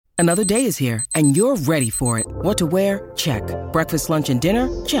Another day is here, and you're ready for it. What to wear? Check. Breakfast, lunch, and dinner?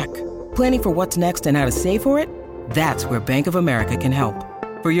 Check. Planning for what's next and how to save for it? That's where Bank of America can help.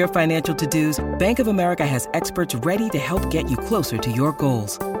 For your financial to-dos, Bank of America has experts ready to help get you closer to your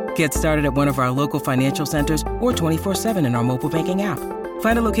goals. Get started at one of our local financial centers or 24/7 in our mobile banking app.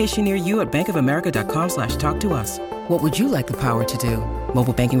 Find a location near you at bankofamerica.com/talktous. What would you like the power to do?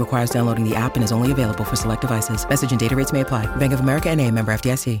 Mobile banking requires downloading the app and is only available for select devices. Message and data rates may apply. Bank of America N.A., member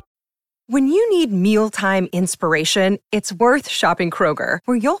FDIC. When you need mealtime inspiration, it's worth shopping Kroger,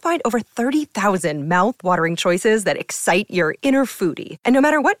 where you'll find over 30,000 mouth-watering choices that excite your inner foodie. And no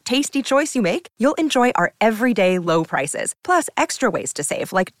matter what tasty choice you make, you'll enjoy our everyday low prices, plus extra ways to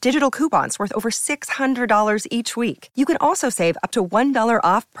save, like digital coupons worth over $600 each week. You can also save up to $1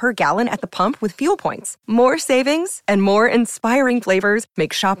 off per gallon at the pump with fuel points. More savings and more inspiring flavors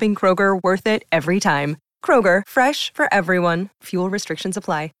make shopping Kroger worth it every time. Kroger, fresh for everyone. Fuel restrictions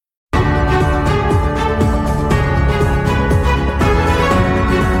apply.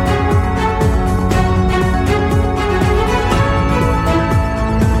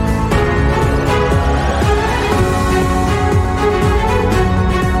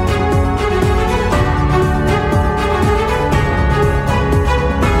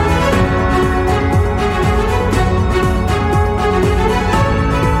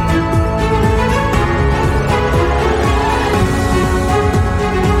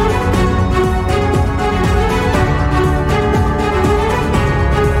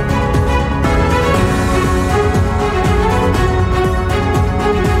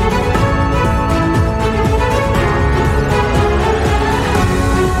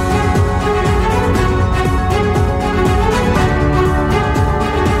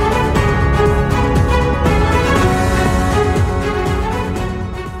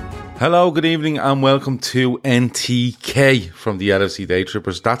 Hello, good evening, and welcome to NTK from the LFC Day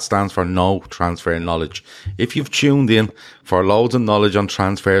Trippers. That stands for No Transfer Knowledge. If you've tuned in for loads of knowledge on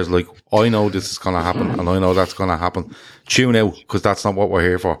transfers, like I know this is going to happen and I know that's going to happen, tune out, because that's not what we're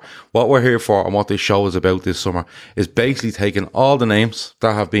here for. What we're here for and what this show is about this summer is basically taking all the names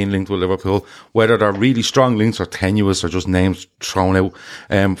that have been linked with Liverpool, whether they're really strong links or tenuous or just names thrown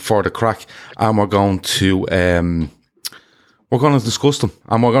out for the crack, and we're going to discuss them,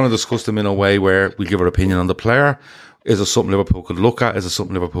 and we're going to discuss them in a way where we give our opinion on the player. Is it something Liverpool could look at? Is it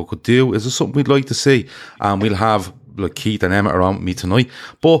something Liverpool could do? Is it something we'd like to see? And we'll have like Keith and Emma around with me tonight.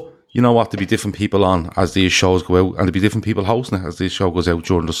 But you know what? There'll be different people on as these shows go out, and there'll be different people hosting it as this show goes out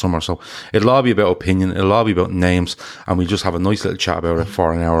during the summer. So it'll all be about opinion, it'll all be about names, and we'll just have a nice little chat about it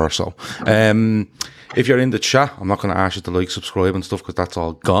for an hour or so. If you're in the chat, I'm not going to ask you to like, subscribe and stuff, because that's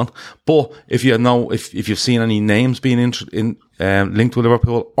all gone. But if you know, if you've seen any names being linked with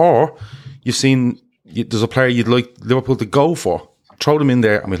Liverpool, or you've seen there's a player you'd like Liverpool to go for, throw them in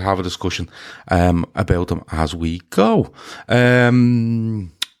there and we'll have a discussion about them as we go.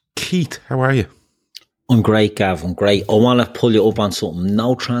 Keith, how are you? I'm great, Gav. I'm great. I want to pull you up on something.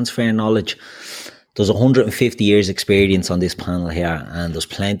 No transfer knowledge. There's 150 years experience on this panel here, and there's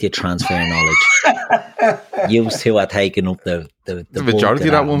plenty of transfer knowledge. You two are taking up the majority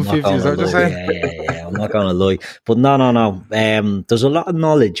of that 150, is that what you're saying? Yeah. I'm not going to lie. But no. There's a lot of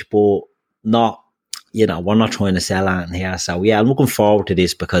knowledge, but not, we're not trying to sell anything here. So, yeah, I'm looking forward to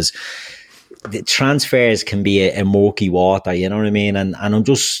this, because the transfers can be a murky water, you know what I mean? And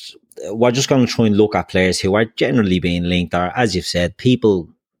we're just going to try and look at players who are generally being linked, or, as you've said,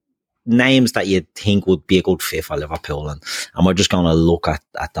 names that you think would be a good fit for Liverpool, and we're just going to look at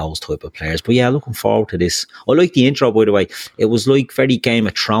those type of players. But yeah, looking forward to this. I like the intro, by the way. It was like very Game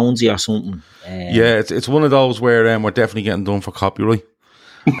of Thronesy or something. Yeah, it's one of those where we're definitely getting done for copyright.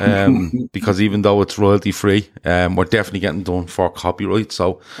 Because even though it's royalty free, we're definitely getting done for copyright.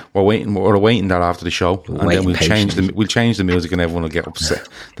 So we're awaiting that after the show, and then we'll change the music, and everyone will get upset.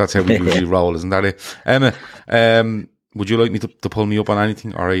 That's how we usually roll, isn't that it? Emma, would you like me to pull me up on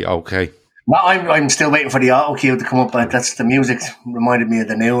anything? Or are you okay? Well, I'm still waiting for the auto cue to come up, but that's the music reminded me of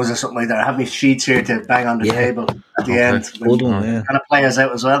the news or something like that. I have my sheets here to bang on the table at the end. Good one, yeah. Kind of play us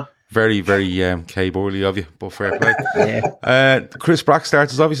out as well. Very, very K-Burley of you, but fair play. Chris Brack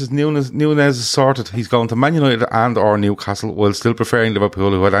starts as obvious as Nunez is sorted. He's going to Man United and or Newcastle, while still preferring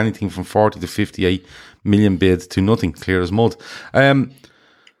Liverpool, who had anything from 40 to 58 million bid to nothing, clear as mud.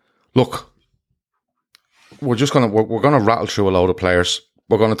 Look, we're gonna rattle through a load of players.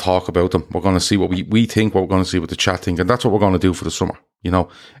 We're going to talk about them. We're going to see what we think. We're going to see what the chat think, and that's what we're going to do for the summer. Don't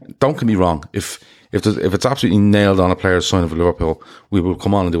get me wrong. If it's absolutely nailed on a player's signing for Liverpool, we will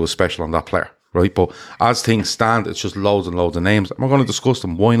come on and do a special on that player. right? But as things stand, it's just loads and loads of names. And we're going to discuss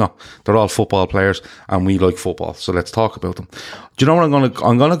them. Why not? They're all football players, and we like football, so let's talk about them. Do you know what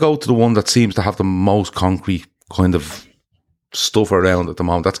I'm going to go to the one that seems to have the most concrete kind of stuff around at the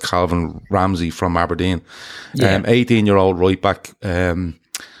moment. That's Calvin Ramsey from Aberdeen. 18-year-old right back.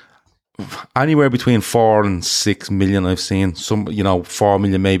 Anywhere between 4 and 6 million I've seen. Some, 4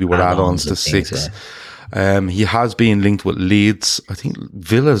 million maybe with add-ons to 6. He has been linked with Leeds. I think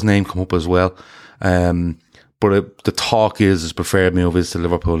Villa's name come up as well. But the talk is his preferred move is to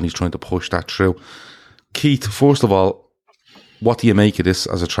Liverpool, and he's trying to push that through. Keith, first of all, what do you make of this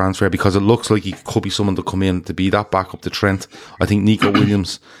as a transfer? Because it looks like he could be someone to come in to be that backup to Trent. I think Nico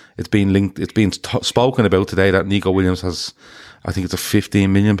Williams, it's been spoken about today that Nico Williams has, I think it's a £15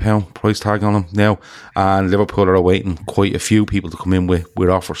 million price tag on him now, and Liverpool are awaiting quite a few people to come in with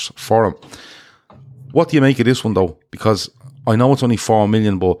offers for him. What do you make of this one though? Because I know it's only 4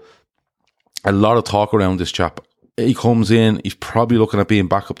 million, but a lot of talk around this chap. He comes in, he's probably looking at being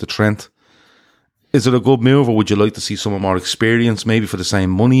back up to Trent. Is it a good move, or would you like to see someone more experienced, maybe for the same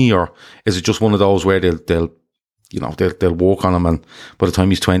money, or is it just one of those where they'll work on him, and by the time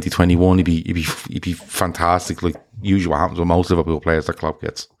he's 20, 21, he'd be fantastic, like usually what happens with most Liverpool players that Klopp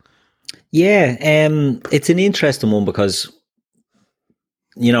gets? Yeah, it's an interesting one because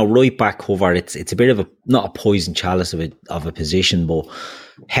right back cover, it's a bit of a not a poison chalice of a position, but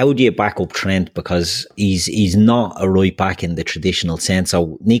how do you back up Trent? Because he's not a right back in the traditional sense.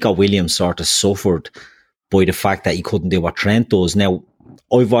 So Nico Williams sort of suffered by the fact that he couldn't do what Trent does. Now,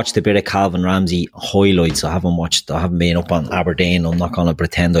 I've watched a bit of Calvin Ramsey highlights. I haven't been up on Aberdeen. I'm not going to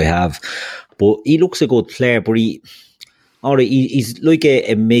pretend I have. But he looks a good player, but he's like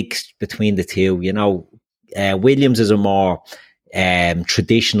a mix between the two. Williams is a more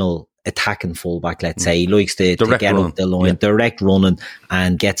traditional attacking fullback, let's say. He likes to get up the line, direct running,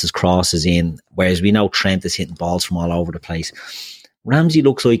 and gets his crosses in, whereas we know Trent is hitting balls from all over the place. Ramsey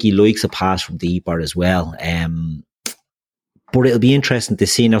looks like he likes a pass from deeper as well. But it'll be interesting to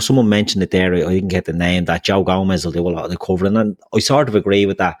see. Now, someone mentioned it there, I didn't get the name, that Joe Gomez will do a lot of the covering, and I sort of agree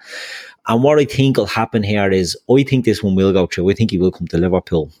with that. And what I think will happen here is, I think this one will go through. I think he will come to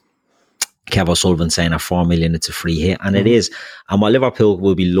Liverpool. Kev O'Sullivan saying at 4 million it's a free hit, and it is. And what Liverpool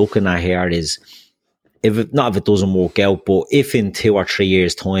will be looking at here is, if it doesn't work out, but if in 2 or 3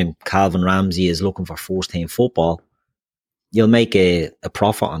 years' time Calvin Ramsey is looking for first team football, you'll make a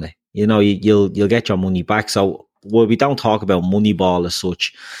profit on it. You'll get your money back. So while we don't talk about Moneyball as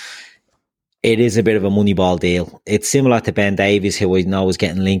such, it is a bit of a Moneyball deal. It's similar to Ben Davies, who I know is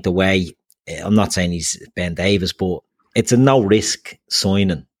getting linked away. I'm not saying he's Ben Davies, but it's a no risk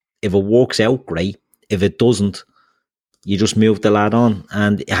signing. If it works out, great. If it doesn't, you just move the lad on.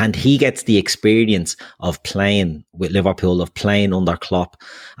 And he gets the experience of playing with Liverpool, of playing under Klopp.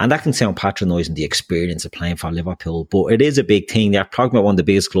 And that can sound patronising, the experience of playing for Liverpool. But it is a big thing. You're talking about one of the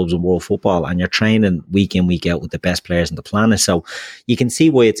biggest clubs in world football, and you're training week in, week out with the best players on the planet. So you can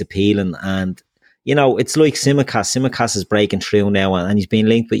see why it's appealing. And, it's like Tsimikas. Tsimikas is breaking through now, and he's been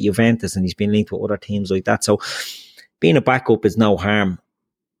linked with Juventus, and he's been linked with other teams like that. So being a backup is no harm.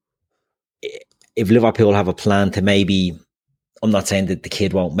 If Liverpool have a plan to maybe, I'm not saying that the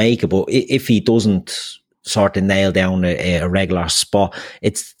kid won't make it, but if he doesn't sort of nail down a regular spot,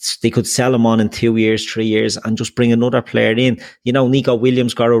 they could sell him on in 2 years, 3 years, and just bring another player in. Nico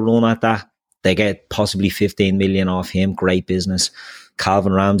Williams got a run at that. They get possibly 15 million off him. Great business.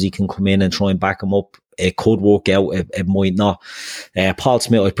 Calvin Ramsey can come in and try and back him up. It could work out. It might not. Paul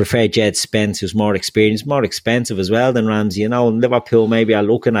Smith, I prefer Jed Spence, who's more experienced, more expensive as well than Ramsey. And Liverpool maybe are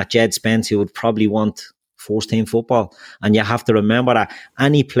looking at Jed Spence, who would probably want first team football. And you have to remember that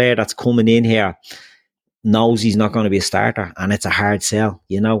any player that's coming in here knows he's not going to be a starter, and it's a hard sell.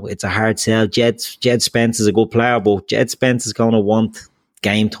 It's a hard sell. Jed Spence is a good player, but Jed Spence is going to want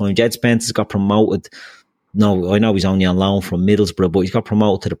game time. Jed Spence has got promoted. No, I know he's only on loan from Middlesbrough, but he's got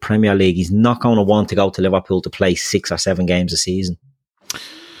promoted to the Premier League. He's not going to want to go to Liverpool to play 6 or 7 games a season.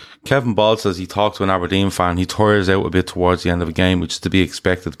 Kevin Ball says he talked to an Aberdeen fan. He tires out a bit towards the end of a game, which is to be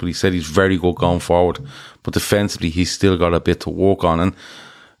expected, but he said he's very good going forward. But defensively, he's still got a bit to work on. And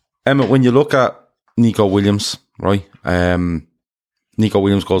Emmett, when you look at Nico Williams, right? Nico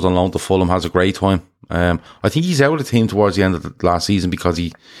Williams goes on loan to Fulham, has a great time. I think he's out of the team towards the end of the last season because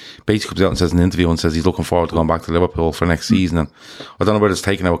he basically comes out and says in an interview and says he's looking forward to going back to Liverpool for next season. And I don't know whether it's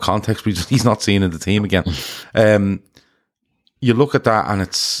taken out of context, but he's not seen in the team again. You look at that and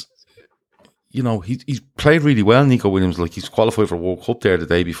it's, he's played really well, Nico Williams. Like, he's qualified for a World Cup there the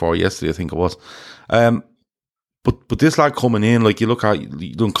day before yesterday, I think it was. But this lad coming in, like, you look at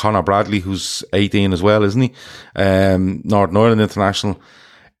Conor Bradley, who's 18 as well, isn't he? Northern Ireland international.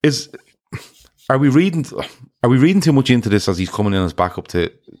 Are we reading too much into this as he's coming in as backup to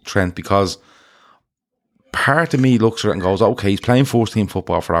Trent? Because part of me looks at it and goes, okay, he's playing first team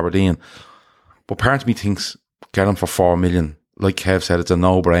football for Aberdeen, but part of me thinks, get him for 4 million. Like Kev said, it's a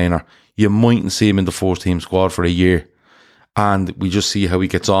no-brainer. You mightn't see him in the first team squad for a year, and we just see how he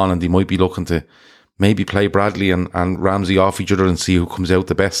gets on, and they might be looking to maybe play Bradley and Ramsey off each other and see who comes out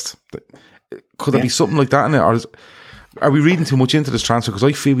the best. Could there be something like that in it? Or are we reading too much into this transfer? Because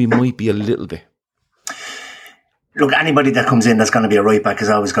I feel we might be a little bit. Look, anybody that comes in that's going to be a right back is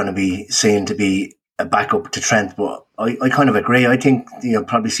always going to be seen to be a backup to Trent, but I kind of agree. I think you'll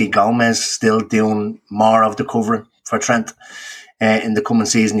probably see Gomez still doing more of the covering for Trent in the coming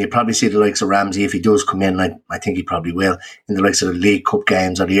season. You'll probably see the likes of Ramsey if he does come in. I think he probably will, in the likes of the League Cup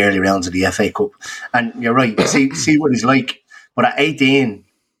games or the early rounds of the FA Cup. And you're right, see what he's like. But at 18,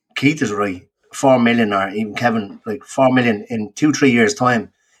 Keith is right. 4 million, or even Kevin, like 4 million in 2-3 years'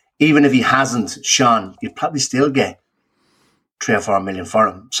 time. Even if he hasn't shone, you'd probably still get 3 or 4 million for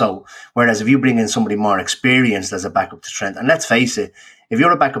him. So, whereas if you bring in somebody more experienced as a backup to Trent, and let's face it, if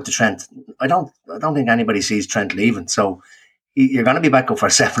you're a backup to Trent, I don't think anybody sees Trent leaving. So, you're going to be back up for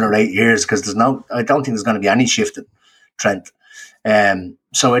 7 or 8 years, because I don't think there's going to be any shift in Trent.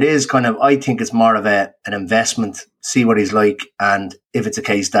 So it is kind of, I think it's more of an investment, see what he's like, and if it's a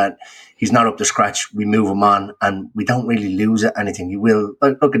case that he's not up to scratch, we move him on, and we don't really lose anything. You will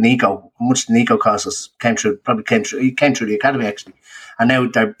look at Nico. How much did Nico cost us? He came through the academy actually, and now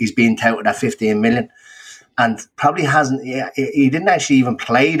he's being touted at 15 million, and probably hasn't. He didn't actually even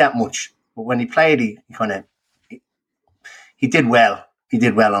play that much, but when he played, he did well. He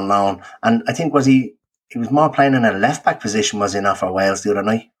did well on loan, and I think he was more playing in a left back position, was he not, for Wales the other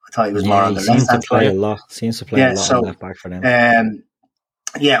night? I thought he was more on the left hand side. Seems to play a lot on left back for them.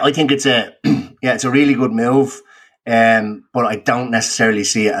 I think it's a really good move, but I don't necessarily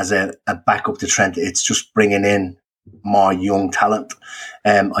see it as a backup to Trent. It's just bringing in more young talent.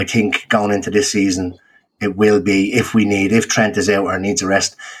 I think going into this season, it will be, if Trent is out or needs a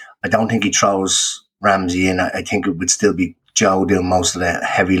rest, I don't think he throws Ramsey in. I think it would still be Joe doing most of the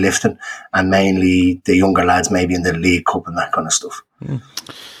heavy lifting, and mainly the younger lads maybe in the League Cup and that kind of stuff.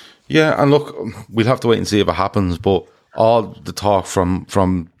 Yeah, and look, we'll have to wait and see if it happens, but all the talk from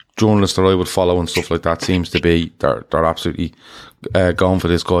journalists that I would follow and stuff like that seems to be they're absolutely going for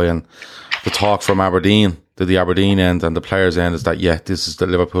this guy. And the talk from Aberdeen, the Aberdeen end and the players' end, is that this is the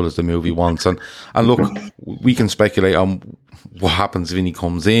Liverpool is the move he wants. And look, we can speculate on what happens when he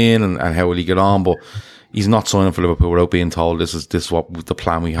comes in and how will he get on, but he's not signing for Liverpool without being told this is what the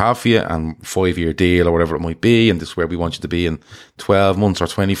plan we have for you, and 5-year deal or whatever it might be, and this is where we want you to be in 12 months or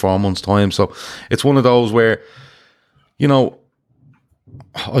 24 months time. So it's one of those where, I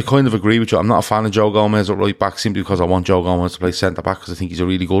kind of agree with you. I'm not a fan of Joe Gomez at right back simply because I want Joe Gomez to play centre back, because I think he's a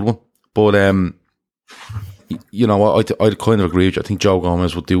really good one. But I kind of agree with you. I think Joe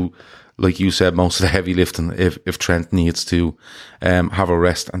Gomez would do, like you said, most of the heavy lifting if Trent needs to have a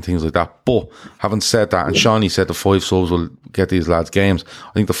rest and things like that. But having said that, and Shawnee said the 5 subs will get these lads games,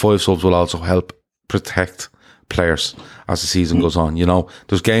 I think the 5 subs will also help protect players as the season goes on.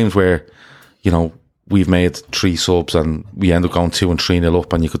 There's games where, we've made 3 subs and we end up going 2 and 3-0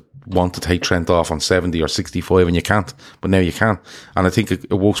 up, and you could want to take Trent off on 70 or 65 and you can't, but now you can. And I think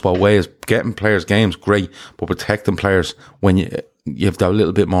it works both ways. Getting players games, great, but protecting players when you have that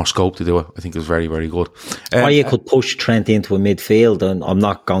little bit more scope to do it, I think is very, very good. Or you could push Trent into a midfield, and I'm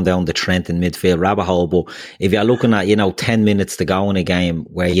not going down the Trent in midfield rabbit hole, but if you're looking at 10 minutes to go in a game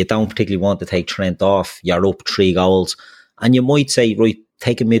where you don't particularly want to take Trent off, you're up 3 goals, and you might say, right,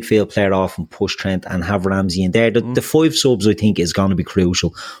 take a midfield player off and push Trent and have Ramsey in there. The 5 subs, I think, is going to be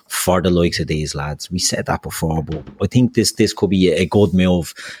crucial for the likes of these lads. We said that before, but I think this could be a good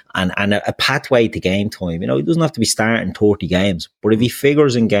move and a pathway to game time. He doesn't have to be starting 30 games, but if he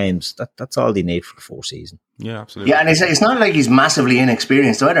figures in games, that's all they need for the 4th season. Yeah, absolutely. Yeah, and it's not like he's massively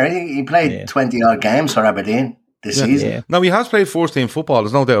inexperienced either. I think he played 20-odd games for Aberdeen this season. Yeah. Now, he has played first team football,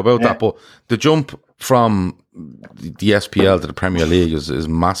 there's no doubt about that, but the jump from the SPL to the Premier League is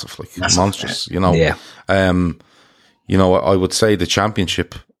massive, monstrous, I would say the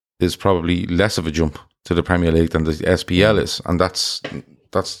Championship is probably less of a jump to the Premier League than the SPL is, and that's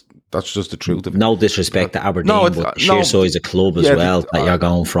just the truth of it. No disrespect to Aberdeen, but sheer size of club as well that you're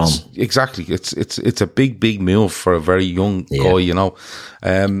going from. Exactly, it's a big move for a very young guy,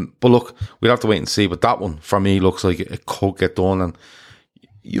 But look, we'll have to wait and see. But that one for me looks like it could get done, and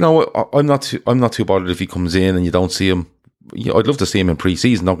I'm not too bothered if he comes in and you don't see him. I'd love to see him in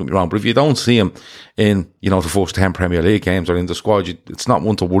pre-season, don't get me wrong, but if you don't see him in the first 10 Premier League games or in the squad, it's not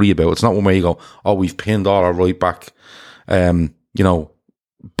one to worry about. It's not one where you go, we've pinned all our right back,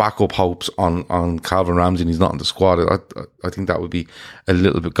 backup hopes on Calvin Ramsey and he's not in the squad, I think that would be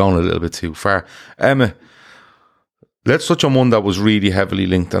going a little bit too far. Emma, let's touch on one that was really heavily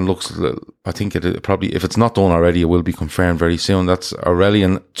linked and looks, I think it probably, if it's not done already, it will be confirmed very soon. That's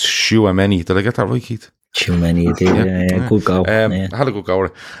Aurelien Tchouameni. Did I get that right, Keith? Tchouameni, you did. Yeah. Good goal. Had a good goal.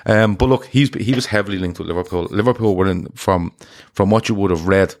 But look, he was heavily linked with Liverpool. Liverpool were in, from what you would have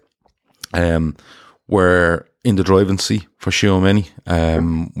read, were in the driving seat for Tchouameni.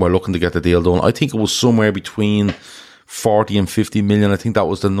 We're looking to get the deal done. I think it was somewhere between 40 and 50 million. I think that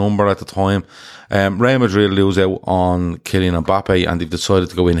was the number at the time. Real Madrid lose out on Kylian Mbappe and they've decided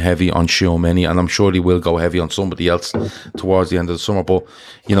to go in heavy on Tchouameni, and I'm sure they will go heavy on somebody else towards the end of the summer. But,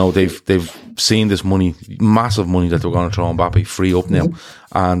 you know, they've seen this money, massive money that they're going to throw Mbappe free up now,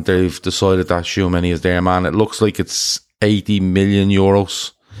 and they've decided that Tchouameni is their man. It looks like it's 80 million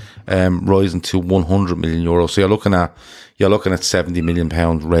euros. Rising to 100 million euros. So you're looking at 70 million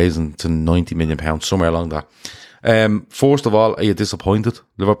pounds rising to 90 million pounds, somewhere along that. First of all, are you disappointed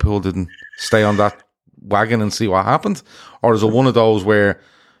Liverpool didn't stay on that wagon and see what happened? Or is it one of those where,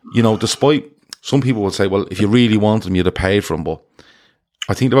 you know, despite some people would say, well, if you really want him, you'd have paid for him, but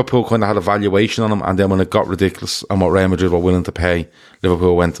I think Liverpool kind of had a valuation on him, and then when it got ridiculous and what Real Madrid were willing to pay,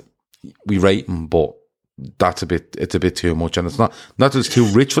 Liverpool went, we rate him, but it's a bit too much, and it's not that it's too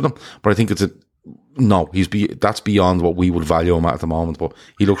rich for them, but I think that's beyond what we would value him at the moment. But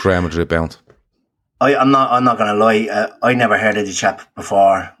he looks Real Madrid bound. I'm not going to lie. I never heard of the chap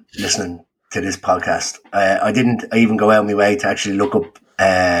before listening to this podcast. I didn't even go out of my way to actually look up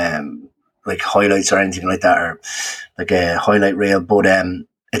like highlights or anything like that, or like a highlight reel. But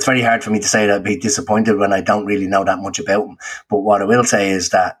it's very hard for me to say that I'd be disappointed when I don't really know that much about him. But what I will say is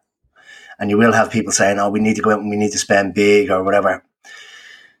that, and you will have people saying, oh, we need to go out and we need to spend big or whatever.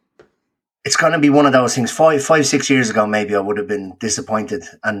 It's going to be one of those things. 5-6 years ago, maybe I would have been disappointed,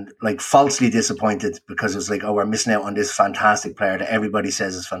 and like falsely disappointed, because it was like, oh, we're missing out on this fantastic player that everybody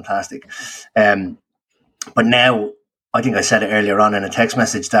says is fantastic. But now, I think I said it earlier on in a text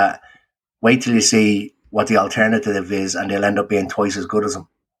message, that wait till you see what the alternative is and they'll end up being twice as good as him.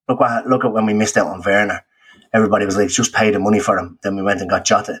 Look at when we missed out on Werner. Everybody was like, just pay the money for him. Then we went and got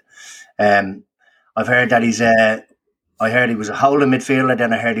Jota. I've heard that I heard he was a holding midfielder,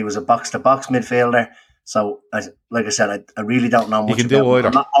 then I heard he was a box-to-box midfielder. So, like I said, I really don't know much. You can do either.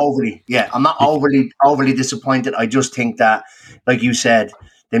 I'm not overly disappointed. I just think that, like you said,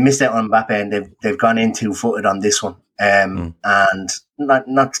 they missed out on Mbappe and they've gone in 2-footed on this one. And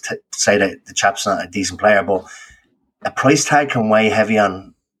not to say that the chap's not a decent player, but a price tag can weigh heavy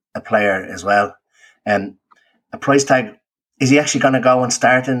on a player as well. A price tag, is he actually going to go and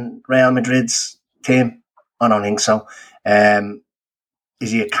start in Real Madrid's team? I don't think so.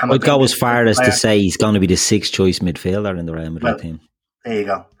 Is he a Camavinga? I'd go as far as to say he's going to be the 6th choice midfielder in the Real Madrid team. There you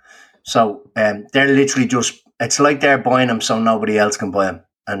go. So they're literally just, it's like they're buying him so nobody else can buy him,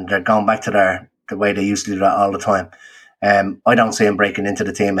 and they're going back to the way they used to do that all the time. I don't see him breaking into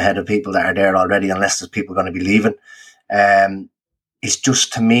the team ahead of people that are there already, unless there's people going to be leaving. It's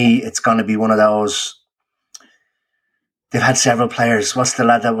just, to me, it's going to be one of those. They've had several players. What's the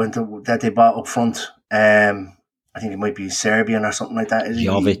lad that they bought up front? I think it might be Serbian or something like that.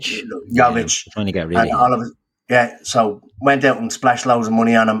 Jovic. Yeah, trying to get rid of him. All of it. Yeah, so went out and splashed loads of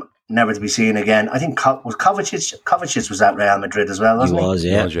money on him, never to be seen again. I think Kovacic was at Real Madrid as well, wasn't he?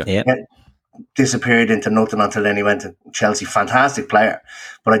 He was, yeah. Disappeared into nothing until then he went to Chelsea. Fantastic player.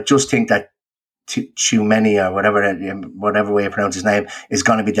 But I just think that Tchouameni, or whatever way you pronounce his name, is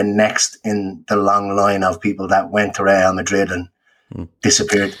going to be the next in the long line of people that went to Real Madrid and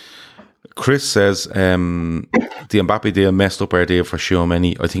disappeared. Chris says the Mbappe deal messed up our deal for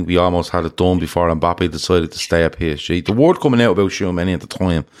Tchouameni. I think we almost had it done before Mbappe decided to stay at PSG. The word coming out about Tchouameni at the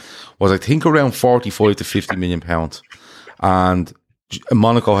time was, I think, around 45 to 50 million pounds, and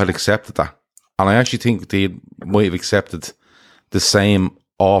Monaco had accepted that, and I actually think they might have accepted the same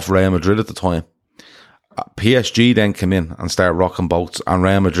off Real Madrid at the time. PSG then came in and started rocking boats, and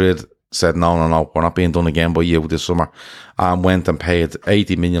Real Madrid said, no, we're not being done again by you this summer, and went and paid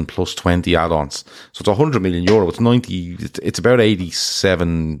 80 million plus 20 add-ons. So it's 100 million euro. It's about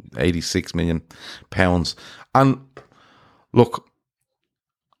 86 million pounds. And look,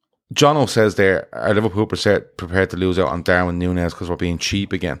 Jono says there, are Liverpool prepared to lose out on Darwin Núñez because we're being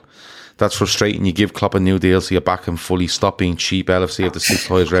cheap again? That's frustrating. You give Klopp a new deal so you back him fully. Stop being cheap. LFC have the 6th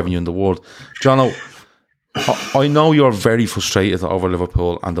highest revenue in the world. Jono, I know you're very frustrated over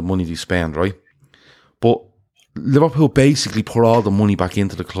Liverpool and the money they spend, right? But Liverpool basically put all the money back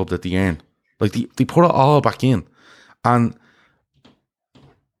into the club that they earn. Like, they put it all back in. And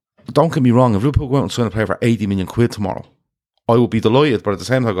don't get me wrong, if Liverpool go out and sign a player for 80 million quid tomorrow, I would be delighted, but at the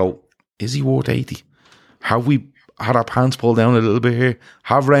same time I go, is he worth 80? Have we had our pants pulled down a little bit here?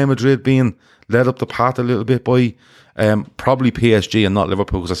 Have Real Madrid been led up the path a little bit by probably PSG and not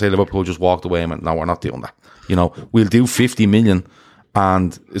Liverpool? Because I say Liverpool just walked away and went, no, we're not doing that. You know, we'll do 50 million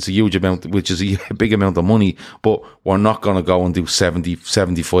and it's a huge amount, which is a big amount of money, but we're not going to go and do 70,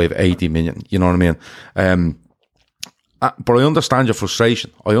 75, 80 million. You know what I mean? But I understand your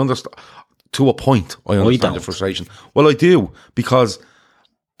frustration. I understand to a point. I understand your frustration. Well, I do, because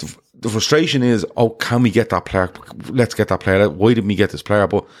the frustration is, can we get that player? Let's get that player. Why didn't we get this player?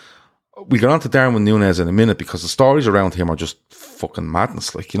 But we get on to Darwin Núñez in a minute, because the stories around him are just fucking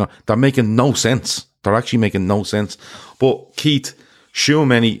madness. Like, you know, they're making no sense. They're actually making no sense. But Keith,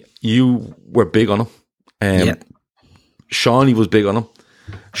 Tchouaméni, you were big on him. Shawnee was big on him.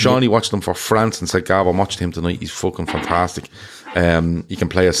 Shawnee watched him for France and said, Gav, I watched him tonight. He's fucking fantastic. He can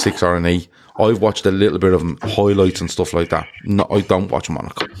play a 6 or an 8. I've watched a little bit of him, highlights and stuff like that. No, I don't watch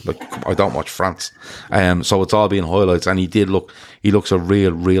Monaco. Like, I don't watch France. So it's all being highlights, and he looks a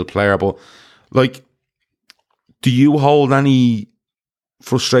real player. But, like, do you hold any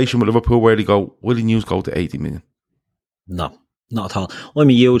frustration with Liverpool where they go, why didn't you go to 80 million? No, not at all. I'm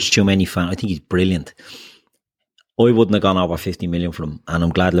a huge Tchouaméni fan. I think he's brilliant. I wouldn't have gone over 50 million for him, and I'm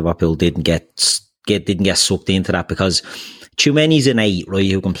glad Liverpool didn't get sucked into that, because Tchouaméni's an 8,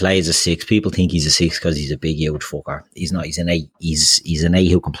 right, who can play as a 6. People think he's a 6 because he's a big, huge fucker. He's not. He's an 8. He's an 8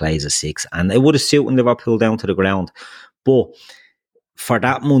 who can play as a 6. And it would have suited Liverpool down to the ground. But for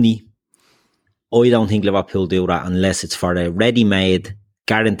that money, I don't think Liverpool do that unless it's for a ready-made,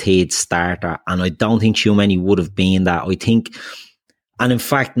 guaranteed starter. And I don't think Tchouaméni would have been that. I think, and in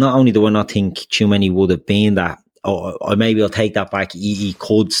fact, not only do I not think Tchouaméni would have been that, or maybe I'll take that back, he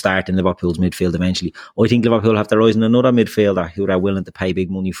could start in Liverpool's midfield eventually. I think Liverpool have to rise in another midfielder who they're willing to pay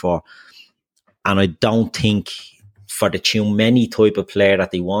big money for. And I don't think for the Tchouaméni type of player that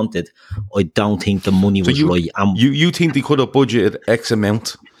they wanted, I don't think the money was right. You think they could have budgeted X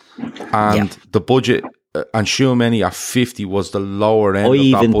amount, and the budget and Tchouaméni at 50 was the lower end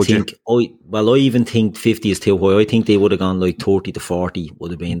of that budget? I even think 50 is too high. I think they would have gone like 30 to 40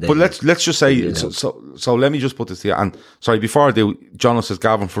 would have been there. But let's just say, so let me just put this here. And sorry, before I do, John says,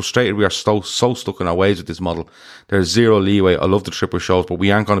 Gavin, frustrated we are so stuck in our ways with this model. There's zero leeway. I love the Tripper shows, but we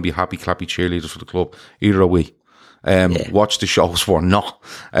aren't going to be happy clappy cheerleaders for the club. Either are we. Watch the shows, we're not.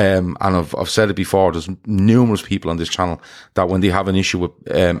 And I've said it before, there's numerous people on this channel that when they have an issue with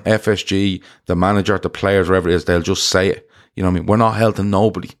FSG, the manager, the players, wherever it is, they'll just say it. You know what I mean? We're not held to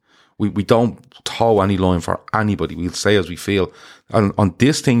nobody. We don't toe any line for anybody. We'll say as we feel. And on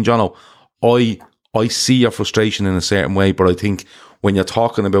this thing, Jono, I see your frustration in a certain way, but I think when you're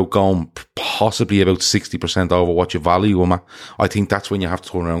talking about going possibly about 60% over what you value him at, I think that's when you have to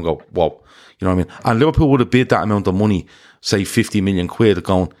turn around and go, whoa. You know what I mean? And Liverpool would have bid that amount of money, say 50 million quid,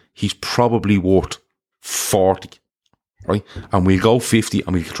 going, he's probably worth 40, right? And we'll go 50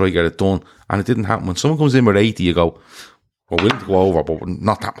 and we'll try to get it done. And it didn't happen. When someone comes in with 80, you go, we're willing to go over, but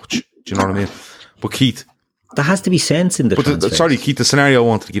not that much. Do you know what I mean? But Keith, there has to be sense in the transfer. Keith, the scenario I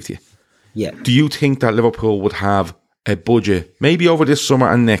wanted to give to you. Yeah. Do you think that Liverpool would have a budget, maybe over this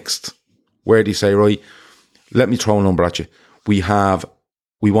summer and next, where they say, right, let me throw a number at you.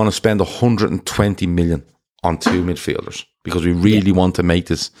 We want to spend 120 million on 2 midfielders because we really want to make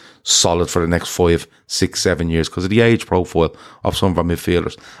this solid for the next 5, 6, 7 years because of the age profile of some of our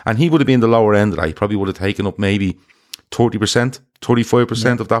midfielders. And he would have been the lower end of that. He probably would have taken up maybe 30%,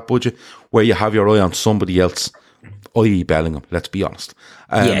 35% of that budget, where you have your eye on somebody else, i.e. Bellingham, let's be honest.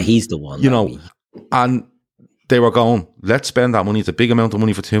 He's the one. You know, and they were going, let's spend that money. It's a big amount of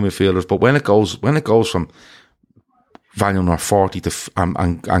money for 2 midfielders. But when it goes from valuing our 40 to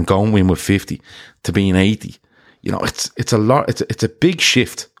and going in with 50 to being 80, you know, it's a lot. It's a big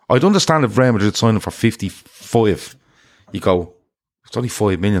shift. I'd understand if Real Madrid signed him for 55. You go, it's only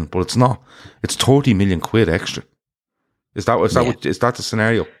 5 million, but it's not. It's 30 million quid extra. Is that the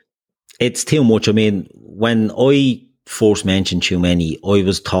scenario? It's too much. I mean, when I first mentioned Tchouaméni, I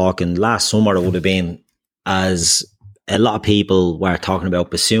was talking last summer. It would have been as a lot of people were talking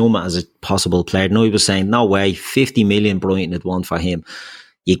about Bissouma as a possible player. And I was saying, no way, 50 million Brighton had won for him.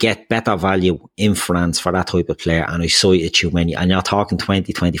 You get better value in France for that type of player. And I cited Tchouaméni, and you're talking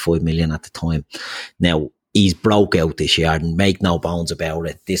 20, 25 million at the time. Now, he's broke out this year, and make no bones about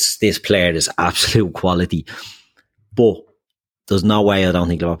it. This player is absolute quality. But there's no way I don't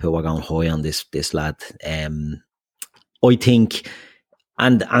think Liverpool were going high on this lad. I think,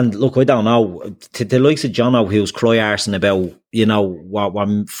 and look, I don't know, to the likes of Jono, who's cry-arsing about, you know,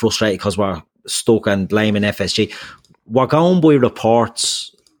 we're frustrated because we're stuck and blaming FSG. We're going by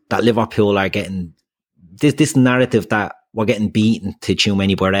reports that Liverpool are getting this narrative that we're getting beaten to too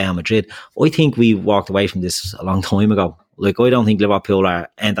many by Real Madrid. I think we walked away from this a long time ago. Like, I don't think Liverpool are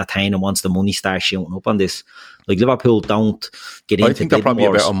entertaining once the money starts shooting up on this. Like, Liverpool don't get into bidding wars. I think they're probably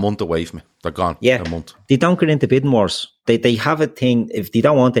about a month away from it. They're gone. Yeah, a month. They don't get into bidding wars. They have a thing, if they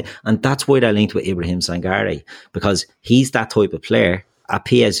don't want it, and that's why they're linked with Ibrahim Sangare, because he's that type of player at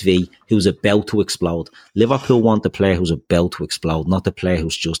PSV who's about to explode. Liverpool want the player who's about to explode, not the player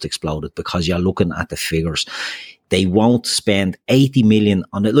who's just exploded, because you're looking at the figures. They won't spend 80 million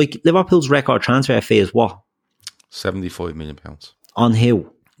on it. Like, Liverpool's record transfer fee is what? £75 million. On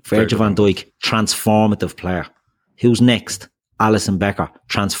who? Virgil van Dijk, transformative player. Who's next? Alisson Becker,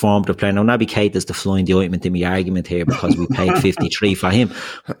 transformative player. Now, Naby Keita's the flying the ointment in my argument here because we paid 53 for him.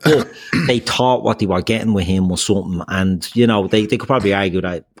 But they thought what they were getting with him was something. And, you know, they could probably argue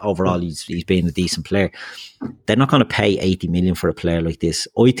that overall he's been a decent player. They're not going to pay 80 million for a player like this.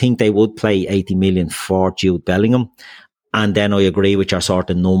 I think they would pay 80 million for Jude Bellingham. And then I agree with your sort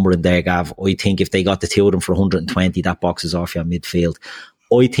of number in there, Gav. I think if they got the two of them for 120, that boxes off your midfield.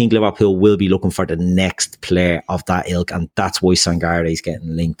 I think Liverpool will be looking for the next player of that ilk, and that's why Sangare is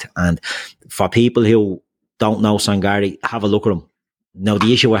getting linked. And for people who don't know Sangare, have a look at him. Now,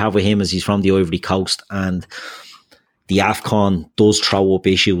 the issue I have with him is he's from the Ivory Coast, and the AFCON does throw up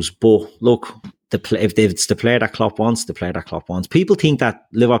issues. But look, if it's the player that Klopp wants, the player that Klopp wants. People think that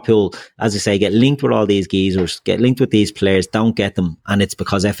Liverpool, as I say, get linked with all these geezers, get linked with these players, don't get them, and it's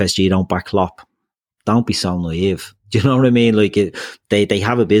because FSG don't back Klopp. Don't be so naive. Do you know what I mean? Like, they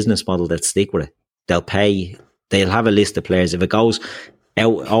have a business model that stick with it. They'll pay, they'll have a list of players. If it goes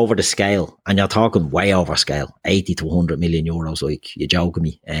out over the scale, and you're talking way over scale, 80 to 100 million euros, like, you're joking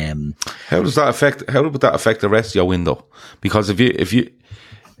me. How would that affect the rest of your window? Because if you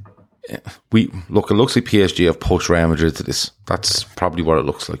it looks like PSG have pushed Real Madrid to this. That's probably what it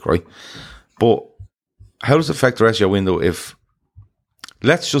looks like, right? But how does it affect the rest of your window if,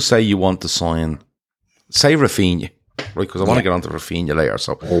 let's just say you want to sign, say Rafinha, right? Because I want to get onto Rafinha later,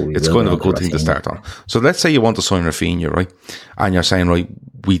 so it's kind of a good thing to start on. So let's say you want to sign Rafinha, right? And you're saying, right,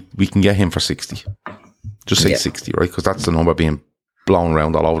 we can get him for 60. Just say 60, right? Because that's the number being blown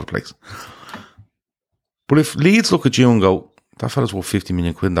around all over the place. But if Leeds look at you and go, that fella's worth 50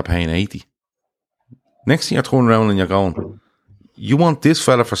 million quid and they're paying 80. Next thing you're turning around and you're going, you want this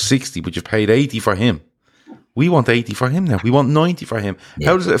fella for 60, but you've paid 80 for him. We want 80 for him now. We want 90 for him. Yeah.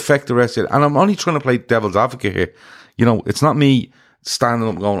 How does it affect the rest of it? And I'm only trying to play devil's advocate here. You know, it's not me standing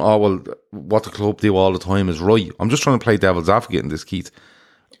up going, oh, well, what the club do all the time is right. I'm just trying to play devil's advocate in this, Keith.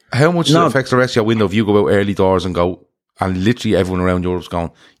 How much does it affect the rest of your window if you go out early doors and go, and literally everyone around Europe's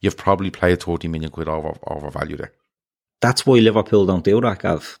going, you've probably played 30 million quid over value there? That's why Liverpool don't do that,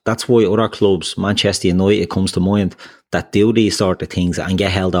 Gav. That's why other clubs, Manchester United comes to mind, that do these sort of things and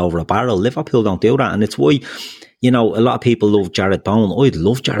get held over a barrel. Liverpool don't do that. And it's why, you know, a lot of people love Jared Bowen. I'd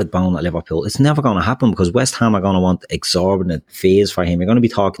love Jared Bowen at Liverpool. It's never going to happen because West Ham are going to want exorbitant fees for him. You're going to be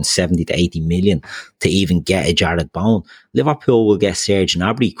talking 70 to 80 million to even get a Jared Bowen. Liverpool will get Serge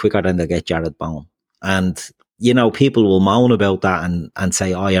Gnabry quicker than they'll get Jared Bowen. And, you know, people will moan about that and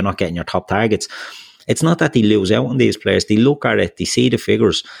say, oh, you're not getting your top targets. It's not that they lose out on these players. They look at it, they see the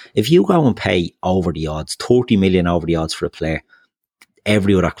figures. If you go and pay over the odds, 30 million over the odds for a player,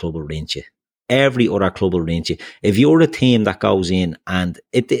 every other club will rent you. Every other club will rent you. If you're a team that goes in and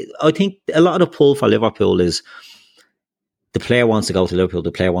I think a lot of the pull for Liverpool is the player wants to go to Liverpool,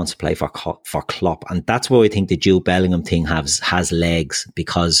 the player wants to play for Klopp. And that's why I think the Jude Bellingham thing has legs,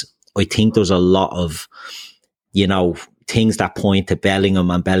 because I think there's a lot of, you know, things that point to Bellingham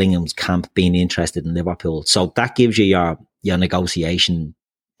and Bellingham's camp being interested in Liverpool. So that gives you your negotiation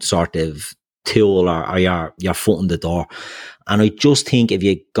sort of tool or your foot in the door. And I just think if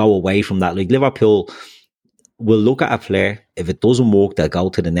you go away from that, like Liverpool will look at a player, if it doesn't work, they'll go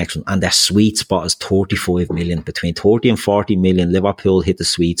to the next one. And their sweet spot is 35 million. Between 30 and 40 million, Liverpool hit the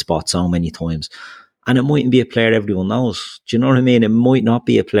sweet spot so many times. And it mightn't be a player everyone knows. Do you know what I mean? It might not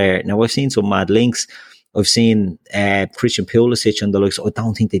be a player. Now, I've seen some mad links. I've seen Christian Pulisic and the likes. I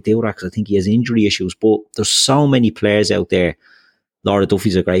don't think they do that because I think he has injury issues. But there's so many players out there. Laura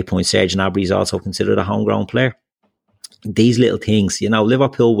Duffy's a great point. Serge Gnabry is also considered a homegrown player. These little things, you know,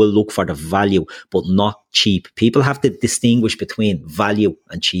 Liverpool will look for the value, but not cheap. People have to distinguish between value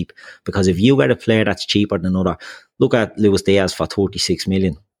and cheap, because if you get a player that's cheaper than another, look at Luis Diaz for 36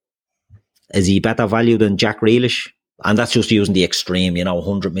 million. Is he better value than Jack Grealish? And that's just using the extreme, you know,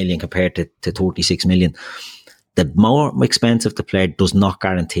 100 million compared to 36 million. The more expensive the player does not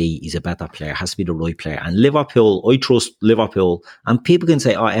guarantee he's a better player. It has to be the right player. And Liverpool, I trust Liverpool. And people can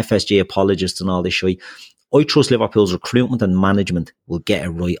say, oh, FSG apologists and all this shit. I trust Liverpool's recruitment and management will get it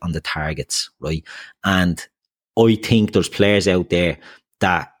right on the targets, right? And I think there's players out there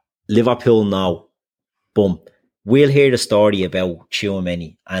that Liverpool know, boom, we'll hear the story about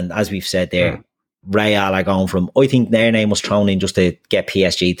Tchouaméni, and as we've said there, Real are going from, I think their name was thrown in just to get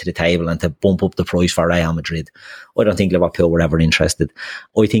PSG to the table and to bump up the price for Real Madrid. I don't think Liverpool were ever interested.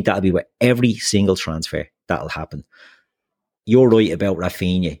 I think that'll be with every single transfer that'll happen. You're right about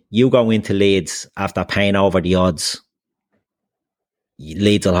Rafinha. You go into Leeds after paying over the odds,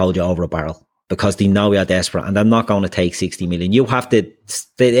 Leeds will hold you over a barrel because they know you're desperate and they're not going to take 60 million. You have to,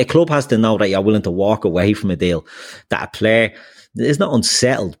 the club has to know that you're willing to walk away from a deal, that a player is not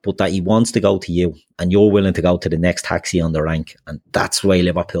unsettled, but that he wants to go to you and you're willing to go to the next taxi on the rank. And that's the way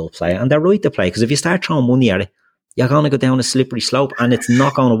Liverpool play. And they're right to play, because if you start throwing money at it, you're going to go down a slippery slope and it's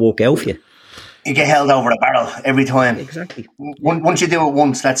not going to work out for you. You get held over a barrel every time. Exactly. Once you do it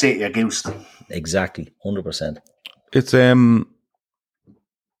once, that's it, you're goosed. Exactly. 100%.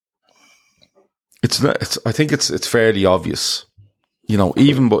 I think it's fairly obvious, you know,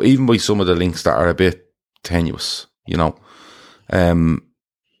 even by some of the links that are a bit tenuous, you know,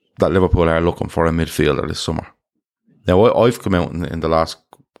 that Liverpool are looking for a midfielder this summer. Now, I've come out in the last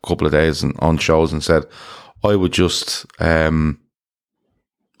couple of days and on shows and said I would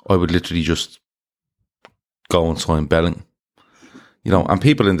literally just go and sign Bellingham, you know. And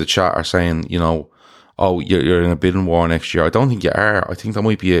people in the chat are saying, you know, oh, you're in a bidding war next year. I don't think you are. I think there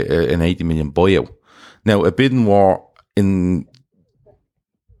might be an 80 million buyout. Now, a bidding war in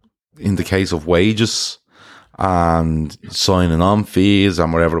the case of wages and signing on fees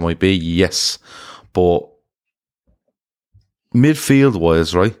and whatever it might be, yes. But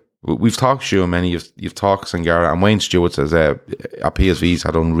midfield-wise, right, we've talked Tchouaméni, you've talked Sangara, and Wayne Stewart says our PSV's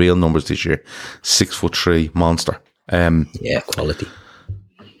had unreal numbers this year. 6'3" monster. Yeah, quality.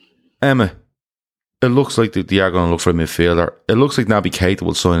 Emma, it looks like they are going to look for a midfielder. It looks like Naby Keita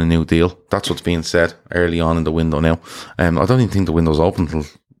will sign a new deal. That's what's being said early on in the window now. I don't even think the window's open until,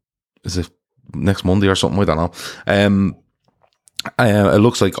 is it next Monday or something? I don't know. It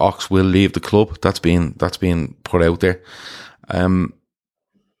looks like Ox will leave the club. That's being put out there.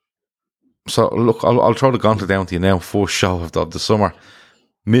 So look, I'll throw the gauntlet down to you now. First show of the summer.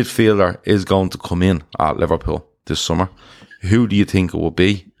 Midfielder is going to come in at Liverpool this summer. Who do you think it will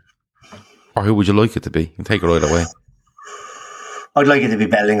be? Or who would you like it to be? You can take it right away. I'd like it to be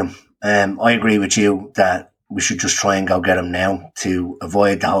Bellingham. I agree with you that we should just try and go get him now to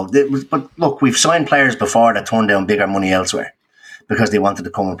avoid the whole... But look, we've signed players before that turned down bigger money elsewhere because they wanted to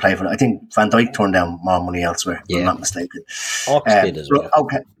come and play for it. I think Van Dijk turned down more money elsewhere, if I'm not mistaken. Ox did as well.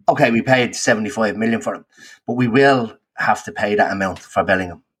 Okay, we paid 75 million for him, but we will have to pay that amount for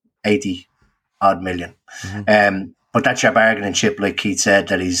Bellingham, 80 odd million. Mm-hmm. But that's your bargaining chip, like Keith said,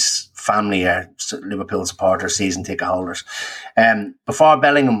 that his family are Liverpool supporters, season ticket holders. Before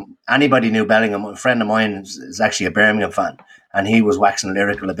Bellingham, anybody knew Bellingham. A friend of mine is actually a Birmingham fan, and he was waxing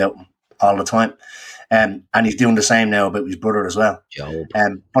lyrical about him all the time. And he's doing the same now about his brother as well.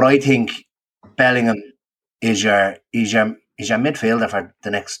 But I think Bellingham is your midfielder for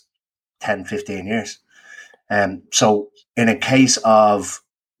the next 10, 15 years. So in a case of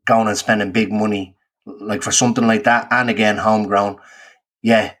going and spending big money, like for something like that, and again, homegrown,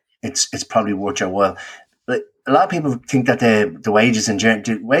 yeah, it's probably worth your while. But a lot of people think that the wages in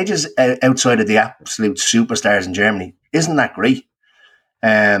Germany, wages outside of the absolute superstars in Germany, isn't that great.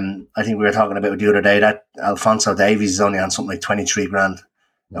 I think we were talking about it the other day that Alphonso Davies is only on something like 23 grand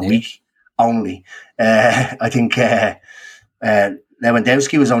a week only. I think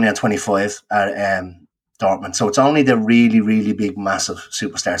Lewandowski was only on 25 at Dortmund. So it's only the really, really big, massive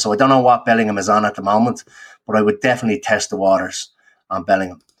superstar. So I don't know what Bellingham is on at the moment, but I would definitely test the waters on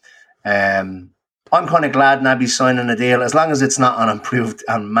Bellingham. I'm kind of glad Naby's signing a deal, as long as it's not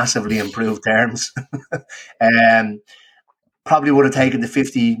on massively improved terms. Probably would have taken the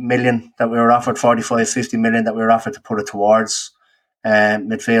 50 million that we were offered, 45, 50 million that we were offered to put it towards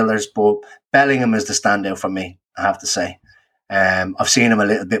midfielders. But Bellingham is the standout for me, I have to say. I've seen him a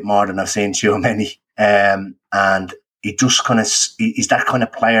little bit more than I've seen Tchouaméni. And he just he's that kind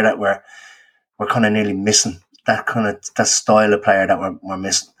of player that we're kind of nearly missing. That style of player that we're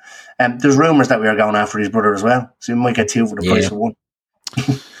missing. There's rumours that we are going after his brother as well, so we might get two for the price of one.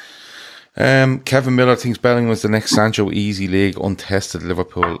 Kevin Miller thinks Bellingham was the next Sancho. Easy league, untested.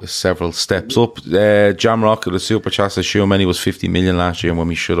 Liverpool is several steps up. Jamrock of the Super Chat says Tchouaméni was 50 million last year when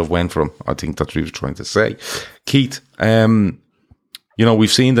we should have went for him. I think that's what he was trying to say. Keith, you know,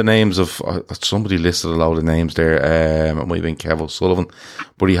 we've seen the names of somebody listed a load of names there. It might have been Kev O'Sullivan,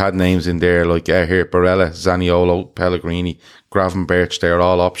 but he had names in there like here Barella, Zaniolo, Pellegrini, Gravenberch. They're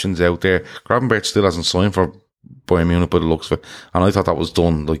all options out there. Gravenberch still hasn't signed for Bayern Munich by the looks of it, and I thought that was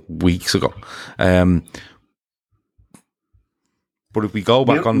done like weeks ago. But if we go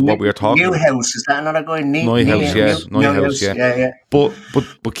back on what we were talking about, Neuhaus, is that another guy? Neuhaus, yeah.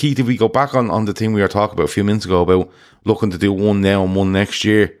 But Keith, if we go back on the thing we were talking about a few minutes ago about looking to do one now and one next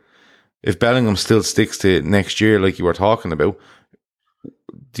year, if Bellingham still sticks to next year like you were talking about,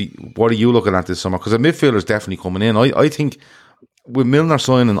 what are you looking at this summer? Because a midfielder's definitely coming in. I think with Milner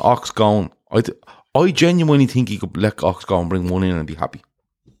signing Ox going, I genuinely think he could let Ox go and bring one in and be happy.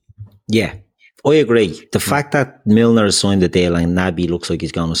 Yeah, I agree. The fact that Milner has signed a deal and Naby looks like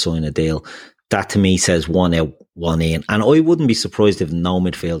he's going to sign a deal, that to me says one out, one in. And I wouldn't be surprised if no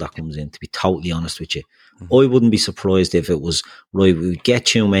midfielder comes in, to be totally honest with you. I wouldn't be surprised if it was, right, we get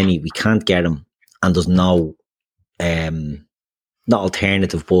too many, we can't get them, and there's no, not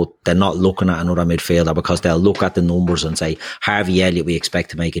alternative, but they're not looking at another midfielder because they'll look at the numbers and say, Harvey Elliott, we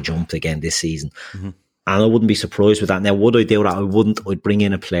expect to make a jump again this season. And I wouldn't be surprised with that. Now, would I do that? I wouldn't. I'd bring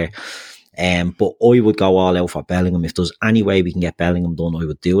in a player. But I would go all out for Bellingham. If there's any way we can get Bellingham done, I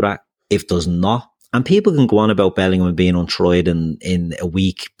would do that. If there's not, and people can go on about Bellingham being untried in a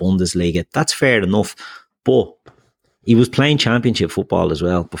weak Bundesliga, that's fair enough. But he was playing championship football as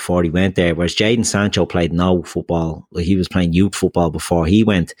well before he went there, whereas Jadon Sancho played no football. Like, he was playing youth football before he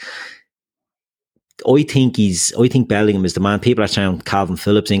went. I think Bellingham is the man. People are saying Calvin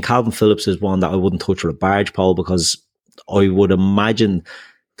Phillips in. Calvin Phillips is one that I wouldn't touch with a barge pole, because I would imagine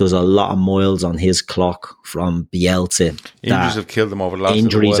there's a lot of miles on his clock from Bielsa. Injuries have killed him over the last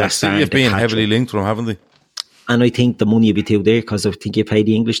injuries while. are starting to being catch heavily up. linked with him, haven't they? And I think the money will be too there, because I think you pay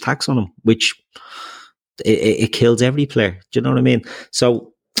the English tax on him, which it kills every player. Do you know what I mean?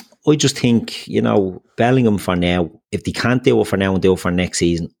 So I just think, Bellingham for now, if they can't do it for now and do it for next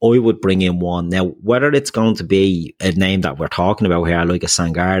season, I would bring in one. Now, whether it's going to be a name that we're talking about here, like a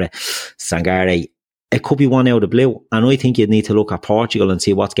Sangare, it could be one out of the blue. And I think you need to look at Portugal and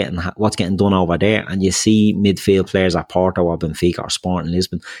see what's getting done over there. And you see midfield players at Porto or Benfica or Sporting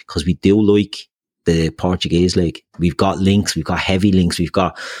Lisbon, because we do like the Portuguese league. We've got links, we've got heavy links, we've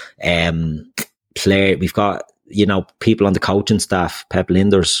got we've got people on the coaching staff, Pep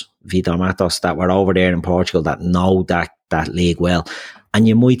Linders, Vitor Matos, that were over there in Portugal that know that league well. And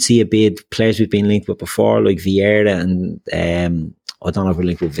you might see a bit players we've been linked with before, like Vieira and I don't know if we're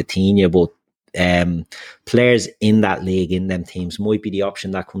linked with Vitinha, but players in that league, in them teams, might be the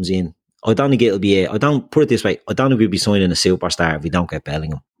option that comes in. I don't think it'll be put it this way, I don't think we'll be signing a superstar if we don't get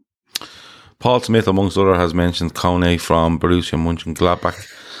Bellingham. Paul Smith, amongst others, has mentioned Kone from Borussia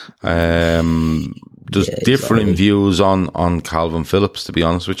Mönchengladbach. There's different views on Calvin Phillips, to be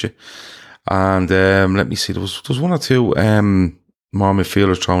honest with you. And let me see, there was one or two more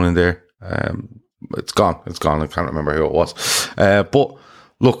midfielders thrown in there. It's gone. I can't remember who it was. But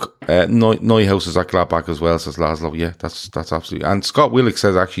look, Neuhaus is at Gladbach as well, says Laszlo. Yeah, that's absolutely. And Scott Willock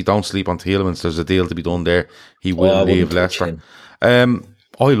says, actually, don't sleep on Tielemans. There's a deal to be done there. He will leave Leicester. I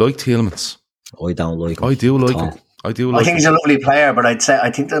like Tielemans. I don't like him. I do like him. I think he's a lovely player, but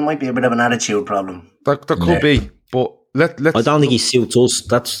I think there might be a bit of an attitude problem. There could be, but let's. I don't think he suits us.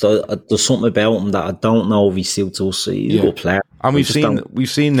 There's something about him that I don't know if he suits us. He's a good player. And we've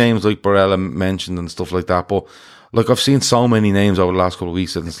seen names like Barella mentioned and stuff like that, but like I've seen so many names over the last couple of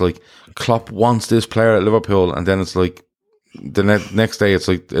weeks, and it's like Klopp wants this player at Liverpool, and then it's like the next day it's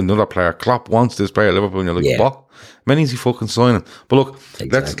like another player. Klopp wants this player at Liverpool, and you're like, what? Many's he fucking signing? But look,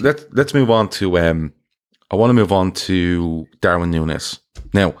 exactly. let's move on to I want to move on to Darwin Núñez.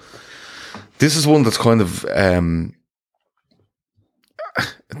 Now, this is one that's kind of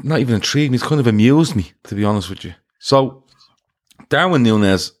not even intrigued me, it's kind of amused me, to be honest with you. So, Darwin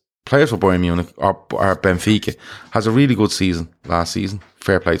Núñez plays for Bayern Munich or Benfica, has a really good season last season.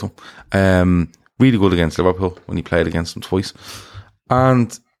 Fair play to him. Really good against Liverpool when he played against them twice.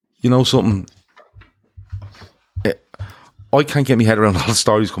 And you know something, I can't get my head around all the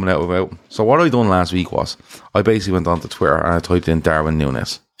stories coming out about him. So what I done last week was I basically went onto Twitter and I typed in Darwin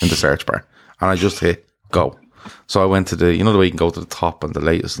Núñez in the search bar and I just hit go. So I went to the way you can go to the top and the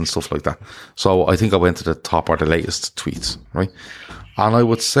latest and stuff like that. So I think I went to the top or the latest tweets, right? And I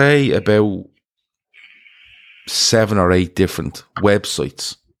would say about 7 or 8 different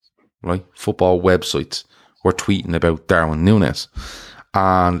websites, right? Football websites were tweeting about Darwin Núñez.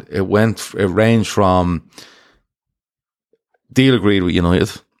 And it ranged from deal agreed with United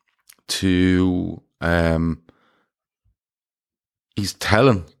to he's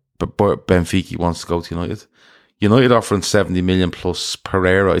telling Benfica he wants to go to United. United offering 70 million plus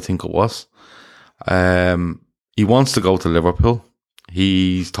Pereira, I think it was. He wants to go to Liverpool.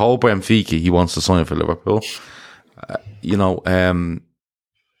 He's told Benfica he wants to sign for Liverpool. He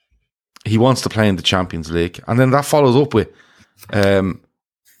wants to play in the Champions League. And then that follows up with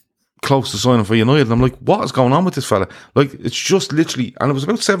close to signing for United. And I'm like, what is going on with this fella? Like, it's just literally, and it was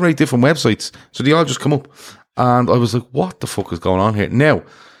about 7 or 8 different websites, so they all just come up. And I was like, what the fuck is going on here? Now,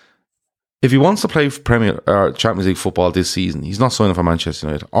 if he wants to play for Premier or Champions League football this season, he's not signing for Manchester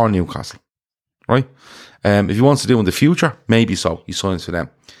United or Newcastle, right? If he wants to do in the future, maybe so. He signs for them.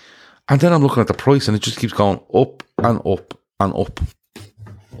 And then I'm looking at the price, and it just keeps going up and up and up.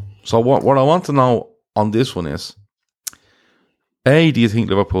 So what I want to know on this one is, A, do you think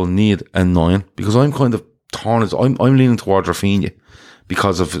Liverpool need a 9? Because I'm kind of torn. I'm leaning towards Rafinha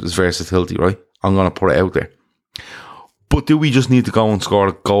because of his versatility, right? I'm going to put it out there. But do we just need to go and score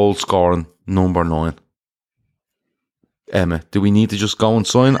a goal-scoring number 9? Emma, do we need to just go and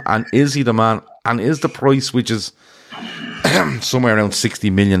sign? And is he the man? And is the price, which is somewhere around 60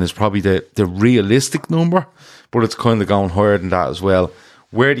 million, is probably the realistic number? But it's kind of going higher than that as well.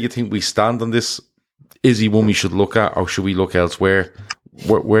 Where do you think we stand on this? Is he one we should look at, or should we look elsewhere?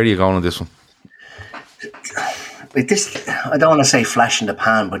 Where are you going on this one? Like this, I don't want to say flash in the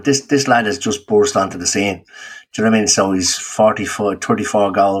pan, but this lad has just burst onto the scene. Do you know what I mean? So he's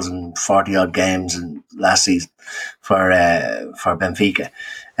 34 goals in 40 odd games in last season for Benfica.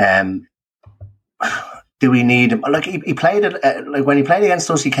 Do we need him? Like he played it, like when he played against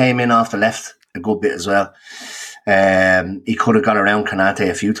us, he came in off the left a good bit as well. He could have got around Konate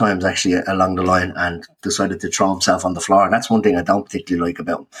a few times actually along the line and decided to throw himself on the floor. And that's one thing I don't particularly like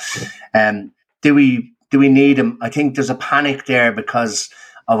about him. Do we need him? I think there's a panic there because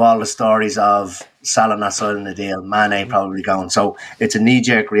of all the stories of Salah not signing the deal, Mane probably going. So it's a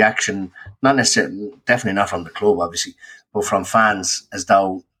knee-jerk reaction, not necessarily, definitely not from the club, obviously, but from fans, as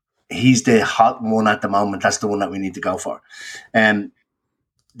though he's the hot one at the moment. That's the one that we need to go for. The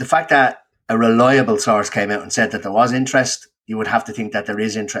fact that a reliable source came out and said that there was interest, you would have to think that there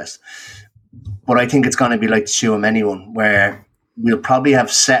is interest. But I think it's going to be like the shoe of anyone, where we'll probably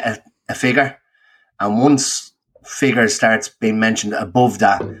have set a figure, and once figure starts being mentioned above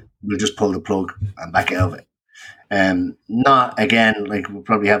that, we'll just pull the plug and back out of it. Not again, like we'll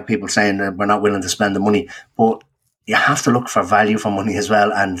probably have people saying that we're not willing to spend the money, but you have to look for value for money as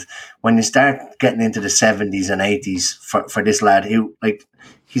well. And when you start getting into the 70s and 80s for this lad, who like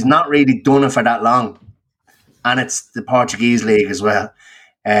he's not really done it for that long, and it's the Portuguese league as well.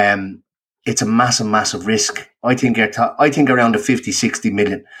 It's a massive risk. I think around the 50, 60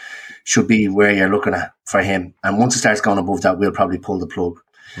 million should be where you're looking at for him. And once it starts going above that, we'll probably pull the plug.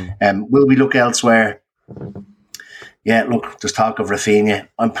 Will we look elsewhere? Yeah, look, there's talk of Rafinha.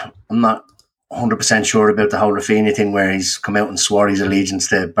 I'm not 100% sure about the whole Rafinha thing, where he's come out and swore his allegiance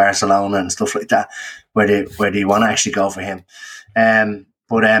to Barcelona and stuff like that, where they want to actually go for him.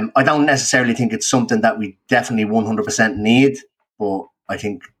 But I don't necessarily think it's something that we definitely 100% need, but I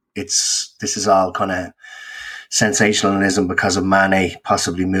think this is all kind of sensationalism because of Mane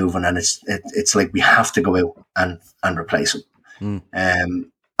possibly moving, and it's like we have to go out and replace him.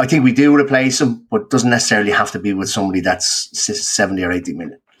 I think we do replace him, but it doesn't necessarily have to be with somebody that's 70 or 80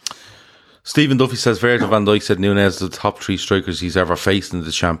 million. Stephen Duffy says Virgil van Dijk said Núñez the top 3 strikers he's ever faced in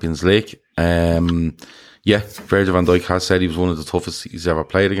the Champions League. Yeah, Virgil van Dijk has said he was one of the toughest he's ever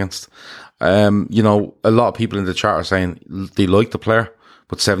played against. A lot of people in the chat are saying they like the player,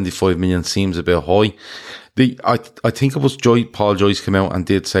 but 75 million seems a bit high. I think it was Paul Joyce came out and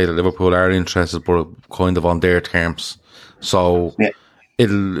did say that Liverpool are interested, but kind of on their terms. So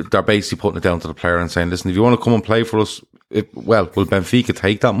they're basically putting it down to the player and saying, listen, if you want to come and play for us, will Benfica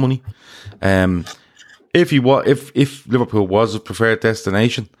take that money? If Liverpool was a preferred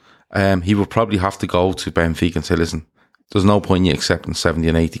destination, he would probably have to go to Benfica and say, listen, there's no point in you accepting 70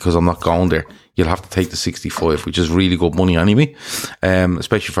 and 80 because I'm not going there. You'll have to take the 65, which is really good money anyway,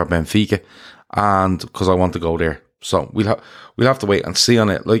 especially for Benfica, and because I want to go there. So we'll have to wait and see on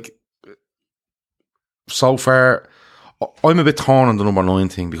it. Like, so far, I'm a bit torn on the number 9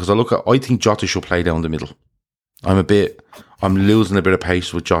 thing because I think Jota should play down the middle. I'm losing a bit of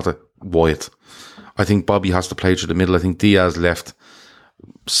pace with Jota Wyatt. I think Bobby has to play through the middle. I think Diaz left,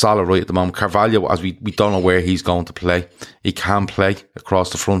 Salah right at the moment. Carvalho, as we don't know where he's going to play. He can play across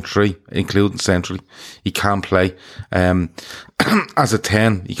the front 3, including centrally. He can play as a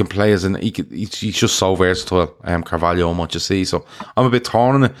 10. He can play as he's just so versatile. Carvalho, on what you see. So I'm a bit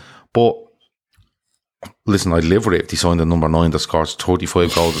torn on it. But listen, I'd live with it if he signed a number 9 that scores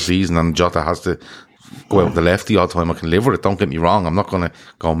 35 goals a season and Jota has to go out the lefty all the time. I can live with it. Don't get me wrong. I'm not going to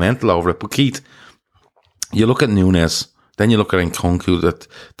go mental over it. But Keith, you look at Núñez, then you look at Nkunku,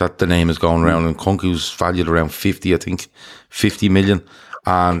 that the name is going around, and Nkunku's valued around 50 million,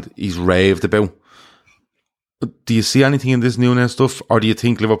 and he's raved about. Do you see anything in this Núñez stuff, or do you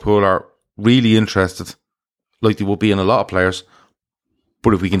think Liverpool are really interested, like they would be in a lot of players,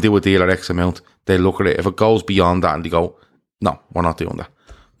 But if we can do a deal at X amount, they look at it. If it goes beyond that and they go, no, we're not doing that.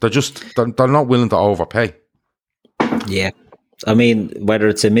 They're not willing to overpay. Yeah. I mean, whether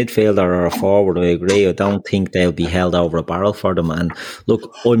it's a midfielder or a forward, I agree. I don't think they'll be held over a barrel for them. And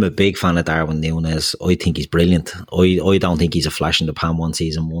look, I'm a big fan of Darwin Núñez. I think he's brilliant. I don't think he's a flash in the pan one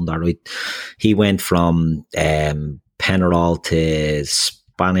season wonder. He went from Penarol to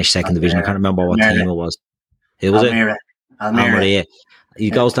Spanish second division. I can't remember what team it was. Who was it? Almeria. He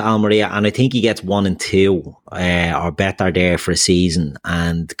goes to Almeria, and I think he gets 1 and 2 or better there for a season,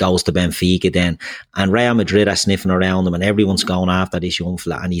 and goes to Benfica then. And Real Madrid are sniffing around him, and everyone's going after this young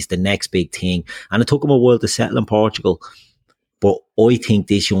fella, and he's the next big thing. And it took him a while to settle in Portugal, but I think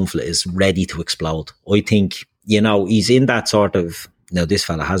this young fella is ready to explode. I think, he's in that sort of, now this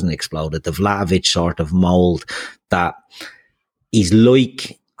fella hasn't exploded, the Vlahovic sort of mould that he's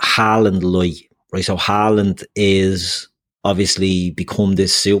like Haaland light, right? So Haaland is obviously become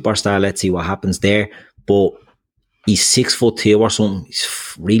this superstar. Let's see what happens there. But he's 6'2" or something.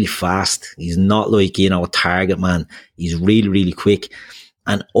 He's really fast. He's not like, a target man. He's really, really quick.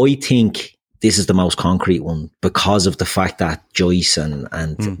 And I think this is the most concrete one because of the fact that Joyce and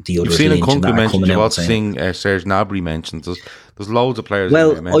the others. You've seen Nkunku mentioned, you've also seen Serge Gnabry mentioned. There's loads of players.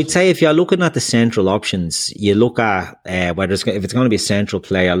 Well, I'd say if you're looking at the central options, you look at whether if it's going to be a central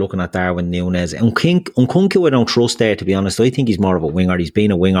player, looking at Darwin Núñez. Nkunku I don't trust there, to be honest. I think he's more of a winger. He's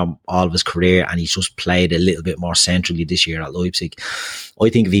been a winger all of his career, and he's just played a little bit more centrally this year at Leipzig. I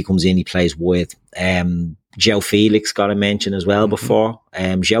think if he comes in, he plays wide. João Felix got a mention as well before.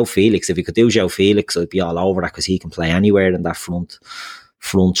 João Felix, if he could do João Felix, I'd be all over that because he can play anywhere in that front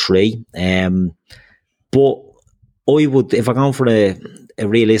three. But I would, if I'm going for a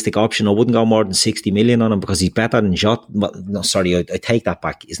realistic option, I wouldn't go more than 60 million on him because he's better than Jota. No, sorry, I take that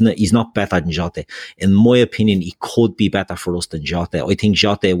back. He's not better than Jota. In my opinion, he could be better for us than Jota. I think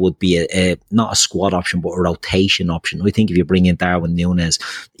Jota would be not a squad option, but a rotation option. I think if you bring in Darwin Núñez,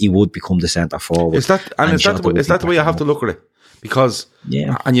 he would become the centre forward. Is that the way you have to look at it? Because,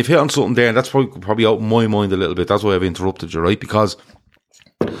 and you've hit on something there, and that's probably out of my mind a little bit. That's why I've interrupted you, right? Because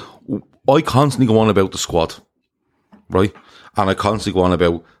I constantly go on about the squad, right? And I constantly go on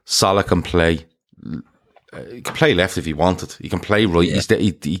about Salah can play. He can play left if he wanted. He can play right. Yeah.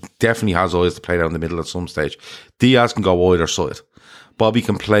 He definitely has eyes to play down the middle at some stage. Diaz can go either side. Bobby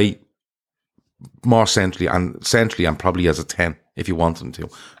can play more centrally and probably as a 10 if you want him to.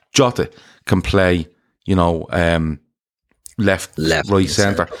 Jota can play, left, right,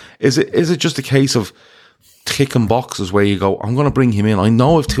 centre. Is it just a case of ticking boxes where you go, I'm going to bring him in. I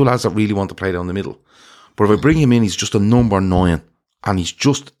know if two lads that really want to play down the middle. But if I bring him in, he's just a number 9, and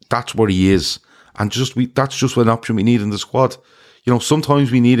that's where he is. And that's just an option we need in the squad.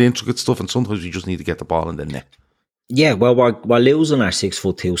 Sometimes we need intricate stuff, and sometimes we just need to get the ball in the net. Yeah, well, we're losing our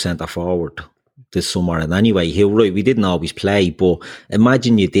 6'2" centre forward this summer, and anyway, we didn't always play, but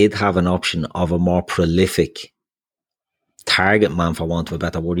imagine you did have an option of a more prolific target man, for want of a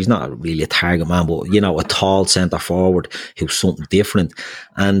better word. He's not really a target man, but a tall centre forward who's something different.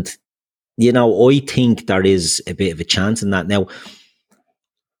 And I think there is a bit of a chance in that. Now,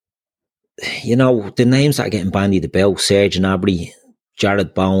 the names that are getting bandied about, Serge Gnabry,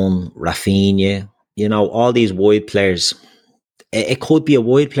 Jared Bowen, Rafinha, all these wide players, it could be a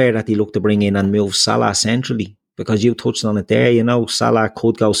wide player that they look to bring in and move Salah centrally, because you touched on it there, Salah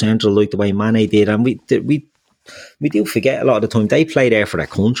could go central like the way Mane did, and we do forget a lot of the time they play there for their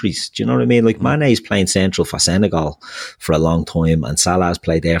countries. Do you know what I mean? Like Mane's playing central for Senegal for a long time, and Salah's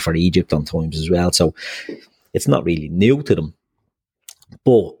played there for Egypt on times as well. So it's not really new to them.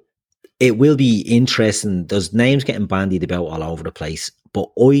 But it will be interesting. There's names getting bandied about all over the place. But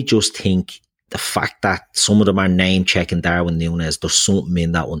I just think the fact that some of them are name checking Darwin Núñez, there's something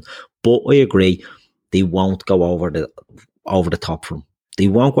in that one. But I agree, they won't go over the top for him. They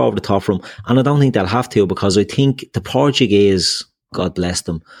won't go over the top for him, and I don't think they'll have to, because I think the Portuguese, God bless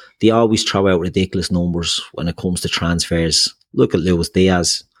them, they always throw out ridiculous numbers when it comes to transfers. Look at Luis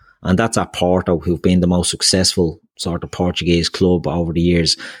Diaz, and that's at Porto, who've been the most successful sort of Portuguese club over the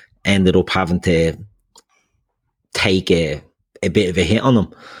years, ended up having to take a bit of a hit on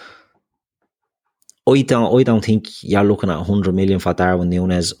them. I don't think you're looking at 100 million for Darwin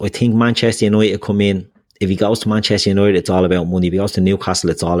Núñez. I think Manchester United come in. If he goes to Manchester United, it's all about money. If he goes to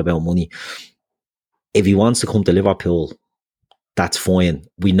Newcastle, it's all about money. If he wants to come to Liverpool, that's fine.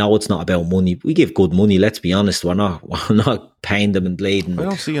 We know it's not about money. We give good money, let's be honest. We're not paying them and bleeding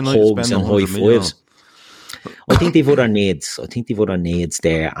hugs and high fives. I think they've other needs.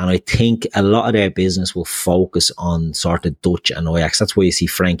 There. And I think a lot of their business will focus on sort of Dutch and Ajax. That's why you see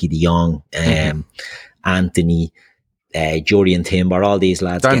Frankie de Jong, Anthony, Jurriën Timber, all these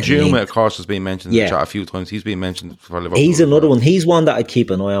lads. Danjuma, of course, has been mentioned in the chat a few times. He's been mentioned for Liverpool. He's another one. He's one that I'd keep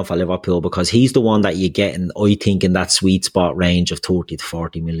an eye on for Liverpool because he's the one that you get in, I think, in that sweet spot range of 30 to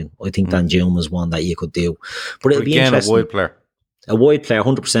 40 million. I think Danjuma is one that you could do. But it'll be interesting. A wide player. A wide player,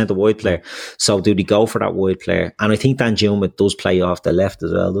 100% a wide player. So do they go for that wide player? And I think Danjuma does play off the left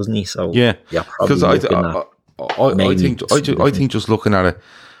as well, doesn't he? So yeah, because I think just looking at it,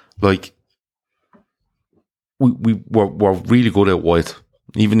 like we're really good at wide.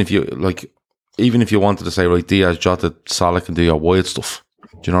 Even if you wanted to say, right, Diaz, Jota, Salah can do your wide stuff.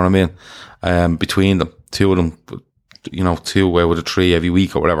 Do you know what I mean? Between them, two of them, two with a three every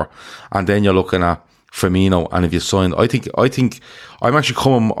week or whatever, and then you're looking at Firmino, and if you signed, I think I'm actually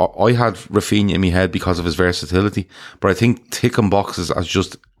coming. I had Rafinha in my head because of his versatility, but I think ticking boxes as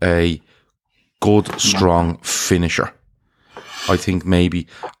just a good, strong finisher. I think maybe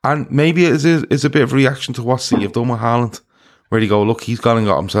it's a bit of a reaction to what City have done with Haaland, where you go, look, he's gone and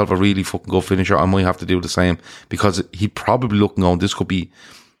got himself a really fucking good finisher. I might have to do the same because he probably looking on this could be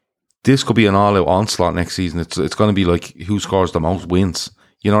an all-out onslaught next season. It's going to be like who scores the most wins.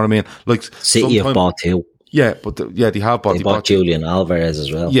 You know what I mean? Like City have bought two. Yeah, but they have bought. They bought Julian Alvarez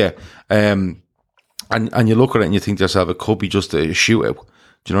as well. Yeah, and you look at it and you think to yourself, it could be just a shootout.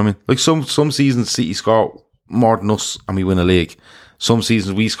 Do you know what I mean? Like some seasons City score more than us and we win a league. Some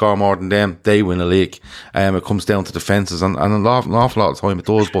seasons we score more than them, they win a league. It comes down to defences and an awful lot of time it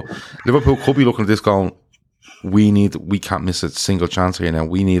does. But Liverpool could be looking at this going, we can't miss a single chance here now.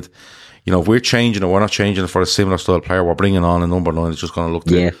 We need, if we're changing it, we're not changing it for a similar style player. We're bringing on a number 9 that's just going to look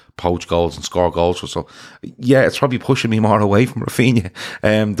to poach goals and score goals for. So, yeah, it's probably pushing me more away from Rafinha.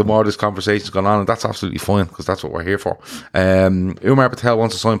 The more this conversation's gone on, and that's absolutely fine because that's what we're here for. Umar Patel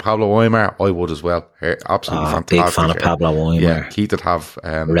wants to sign Pablo Aimar. I would as well. Absolutely fantastic. Big fan of Pablo Aimar. Yeah, Keith would have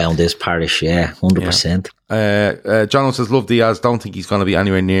around this parish. Yeah, 100%. John says, love Diaz. Don't think he's going to be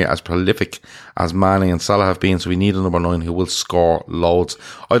anywhere near as prolific as Mane and Salah have been, so we need a number 9 who will score loads.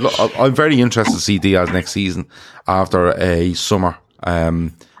 I'm very interested to see Diaz next season after a summer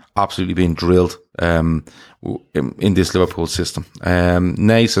absolutely being drilled in this Liverpool system.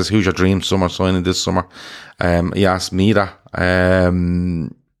 Nay says, who's your dream summer signing this summer? He asked me that.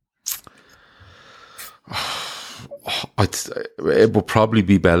 It would probably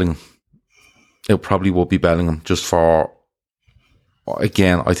be Bellingham. It probably would be Bellingham just for,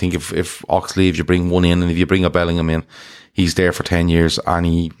 again, I think if Ox leaves, you bring one in, and if you bring a Bellingham in, he's there for 10 years and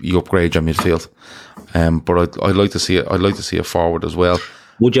he upgrades your midfield. But I'd like to see it. I'd like to see a forward as well.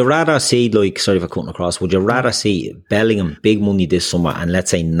 Would you rather see, sorry if I'm cutting across, would you rather see Bellingham, big money this summer, and let's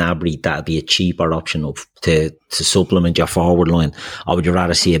say Gnabry, that'd be a cheaper option to supplement your forward line? Or would you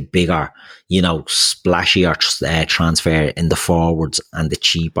rather see a bigger, splashier transfer in the forwards and the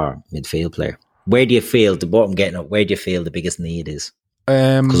cheaper midfield player? Where do you feel, where do you feel the biggest need is?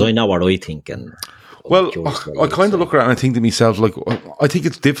 Because I know what I think. And well, I kind of look around and I think to myself, like, I think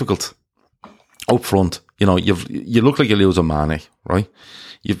it's difficult up front. You look like you're losing Mane, right?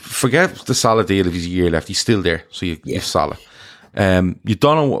 You forget the Salah deal if he's a year left. He's still there, so you've Salah. You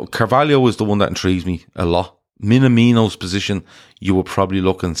don't know. Carvalho is the one that intrigues me a lot. Minamino's position, you would probably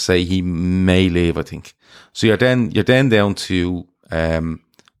look and say he may leave, I think. So you're then down to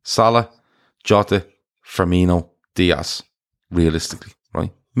Salah, Jota, Firmino, Diaz, realistically,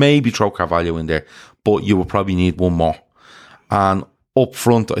 right? Maybe throw Carvalho in there, but you will probably need one more. And up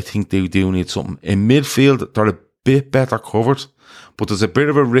front, I think they do need something. In midfield, they're a bit better covered, but there's a bit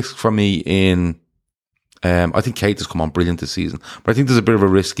of a risk for me in, I think Kate has come on brilliant this season, but I think there's a bit of a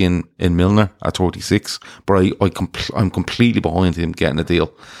risk in Milner at 36, but I'm completely behind him getting a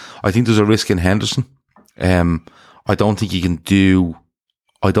deal. I think there's a risk in Henderson. I don't think he can do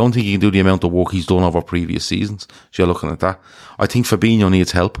the amount of work he's done over previous seasons. So you're looking at that. I think Fabinho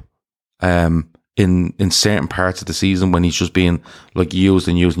needs help in certain parts of the season when he's just being like used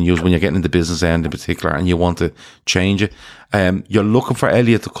when you're getting in the business end in particular and you want to change it. You're looking for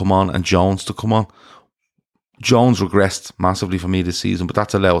Elliott to come on and Jones to come on. Jones regressed massively for me this season, but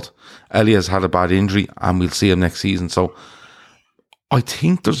that's allowed. Elliott has had a bad injury and we'll see him next season. So I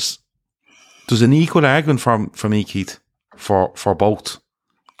think there's an equal argument for me, Keith, for both.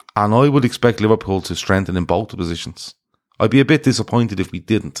 And I would expect Liverpool to strengthen in both the positions. I'd be a bit disappointed if we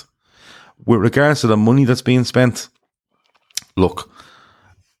didn't. With regards to the money that's being spent, look,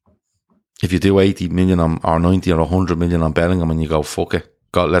 if you do 80 million or 90 or 100 million on Bellingham and you go, fuck it,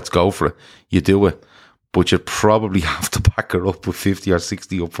 let's go for it, you do it. But you'd probably have to back her up with 50 or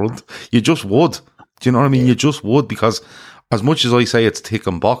 60 up front. You just would. Do you know what I mean? You just would, because as much as I say it's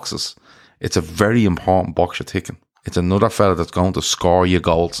ticking boxes, it's a very important box you're ticking. It's another fella that's going to score you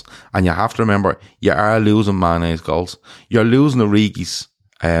goals. And you have to remember, you are losing Mane's goals. You're losing Origi's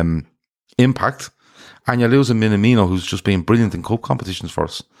impact. And you're losing Minamino, who's just been brilliant in cup competitions for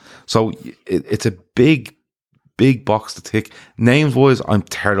us. So it's a big box to tick. Names-wise, I'm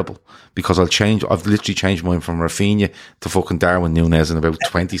terrible because I've literally changed mine from Rafinha to fucking Darwin Núñez in about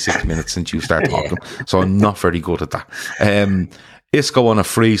 26 minutes since you start talking. So I'm not very good at that. Isco on a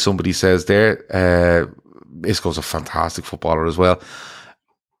free, somebody says there. Isco's a fantastic footballer as well.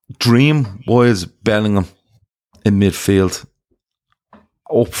 Dream-wise, Bellingham in midfield.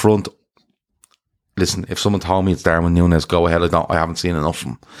 Up front, listen, if someone told me it's Darwin Núñez, go ahead. I haven't seen enough of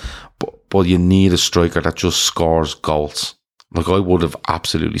him. But you need a striker that just scores goals. Like, I would have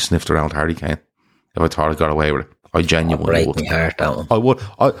absolutely sniffed around Harry Kane if I thought I got away with it. I genuinely would. Break my heart, that one. I would.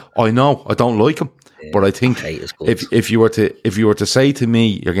 I know I don't like him, but I think if you were to say to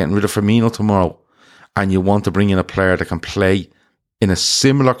me, you're getting rid of Firmino tomorrow, and you want to bring in a player that can play in a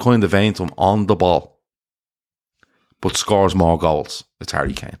similar kind of vein to him on the ball, but scores more goals, it's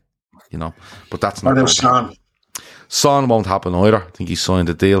Harry Kane. You know, but that's not. What about Son? Son won't happen either. I think he signed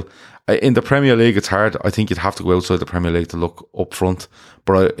a deal. In the Premier League, it's hard. I think you'd have to go outside the Premier League to look up front.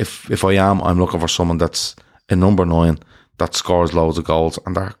 But if I am, I'm looking for someone that's a number 9 that scores loads of goals,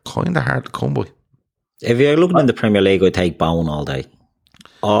 and they're kind of hard to come by. If you're looking in the Premier League, I'd take Bowen all day.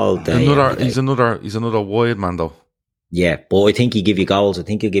 All day. He's another wide man though. Yeah, but I think he'll give you goals. I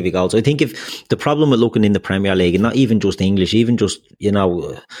think if the problem with looking in the Premier League, and not even just English, even just,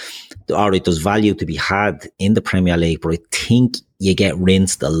 all right, there's value to be had in the Premier League, but I think you get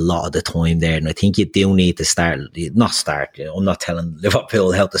rinsed a lot of the time there. And I think you do need to I'm not telling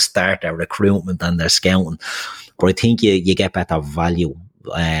Liverpool how to start their recruitment and their scouting, but I think you get better value.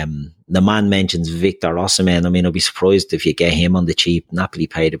 The man mentions Victor Osimhen. I mean, I'd be surprised if you get him on the cheap. Napoli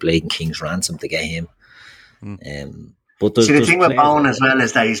paid a bleeding king's ransom to get him. But see, the thing with Bowen as well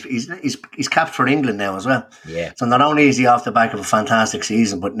is that he's capped for England now as well. Yeah. So not only is he off the back of a fantastic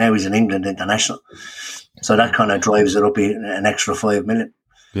season, but now he's an England international. So that kind of drives it up an extra 5 million.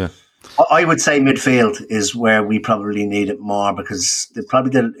 Yeah. I would say midfield is where we probably need it more, because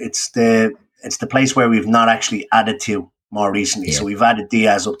it's the place where we've not actually added to more recently. Yeah. So we've added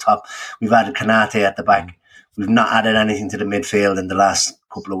Diaz up top, we've added Konate at the back. We've not added anything to the midfield in the last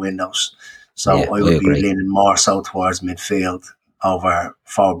couple of windows. So I would be leaning more so towards midfield over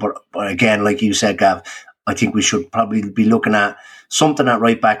forward. But again, like you said, Gav, I think we should probably be looking at something at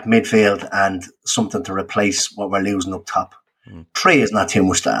right back, midfield, and something to replace what we're losing up top. 3 is not too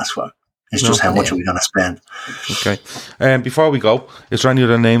much to ask for. It's just how much are we going to spend. Okay. Before we go, is there any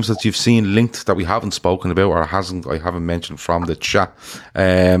other names that you've seen linked that we haven't spoken about or I haven't mentioned from the chat?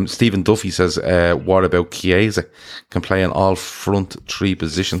 Stephen Duffy says, what about Chiesa? Can play in all front 3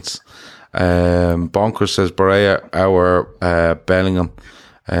 positions. Bonkers says Barea, our Bellingham,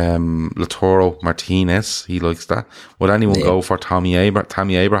 Lautaro Martinez. He likes that. Would anyone go for Tammy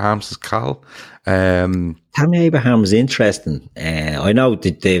Abraham? Says Cal. Tammy Abraham's interesting. I know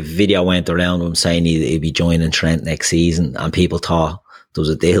the video went around him saying he'd be joining Trent next season, and people thought there was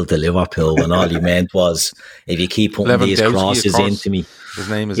a deal to Liverpool when all he meant was, if you keep putting these crosses into me. His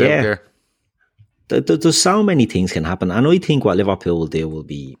name is out there. There's so many things can happen, and I think what Liverpool will do will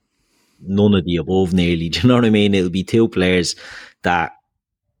be none of the above nearly. Do you know what I mean? It'll be 2 players that,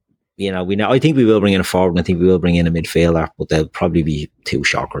 we know. I think we will bring in a forward, and I think we will bring in a midfielder, but there'll probably be 2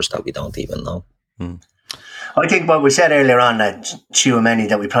 shockers that we don't even know. I think what we said earlier on, that Tchouaméni,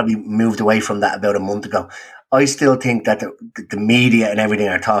 that we probably moved away from that about a month ago. I still think that the media and everything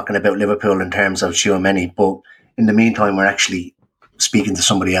are talking about Liverpool in terms of Tchouaméni, but in the meantime, we're actually speaking to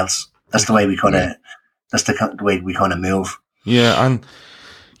somebody else. That's the way we that's the way we kind of move. Yeah, and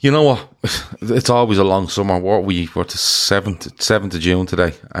you know what? It's always a long summer. We're to 7th of June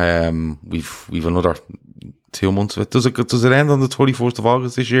today. We've another 2 months of it. Does it end on the 21st of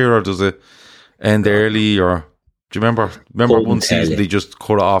August this year, or does it end early? Or do you remember one season they just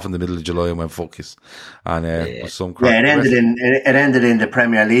cut it off in the middle of July and went fuck it, and with some crap. Yeah, it ended in the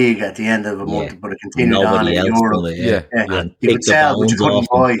Premier League at the end of a month, but it continued on in Europe. Yeah. You could sell, but you couldn't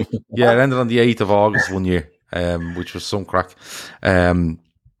buy. Yeah, it ended on the 8th of August one year, which was some crack.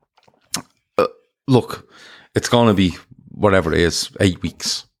 Look, it's going to be whatever it is, 8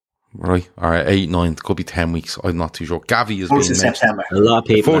 weeks, right? Or 8, 9, could be 10 weeks. I'm not too sure. Gavi is being mentioned. September. A lot of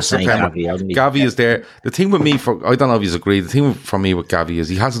people are saying Gavi. Gavi is there. The thing with me, I don't know if you agree, the thing for me with Gavi is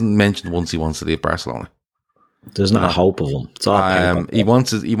he hasn't mentioned once he wants to leave Barcelona. There's not a hope of him. It's all he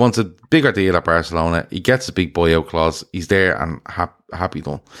wants a bigger deal at Barcelona. He gets a big buyout clause. He's there and happy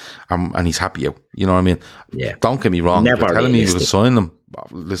done, and he's happy out. You know what I mean? Yeah. Don't get me wrong. If you're telling me he was signing them,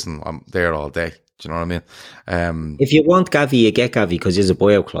 listen, I'm there all day. Do you know what I mean? If you want Gavi, you get Gavi because there's a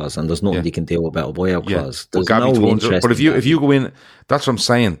buyout clause, and there's nothing you can do about a buyout clause. There's no interest. But if you go in, that's what I'm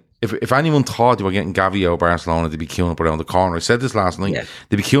saying. If anyone thought you were getting Gavi out of Barcelona, they'd be queuing up around the corner. I said this last night. Yeah.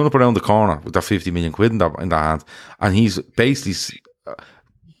 They'd be queuing up around the corner with their 50 million quid in their hand, and he's basically.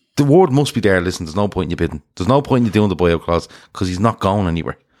 The word must be there. Listen, there's no point in you bidding. There's no point in you doing the buyout clause because he's not going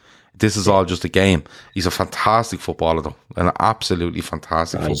anywhere. This is all just a game. He's a fantastic footballer, though. An absolutely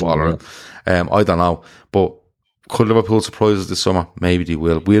fantastic footballer. I don't know. But could Liverpool surprise us this summer? Maybe they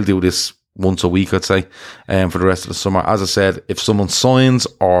will. We'll do this once a week, I'd say, for the rest of the summer. As I said, if someone signs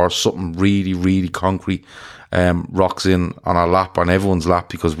or something really, really concrete rocks in on our lap, on everyone's lap,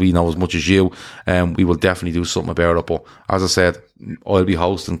 because we know as much as you, we will definitely do something about it. But as I said, I'll be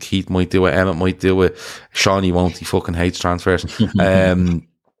hosting. Keith might do it. Emmett might do it. Shawnee won't. He fucking hates transfers.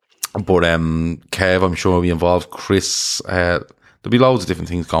 But Kev, I'm sure, will be involved. Chris, there'll be loads of different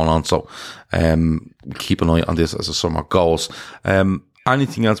things going on. So keep an eye on this as the summer goes.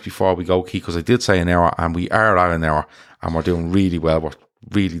 Anything else before we go, Keith? Because I did say an hour, and we are at an hour, and we're doing really well. We're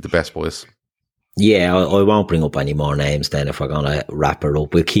really the best boys. Yeah, I won't bring up any more names then if we're going to wrap it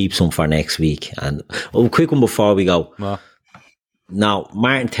up. We'll keep some for next week. And a quick one before we go. Now,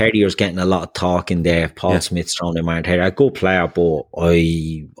 Martin Terrier's getting a lot of talk in there. Paul Smith's thrown in Martin Terrier. Good player, but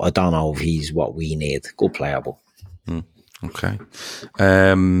I don't know if he's what we need. Good player, but. Okay.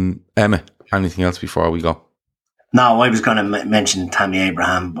 Emma, anything else before we go? No, I was going to mention Tammy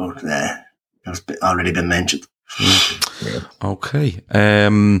Abraham, but it's already been mentioned. Okay.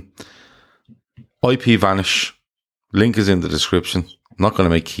 IP Vanish. Link is in the description. I'm not going to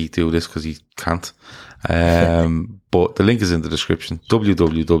make Keith do this because he can't. But the link is in the description.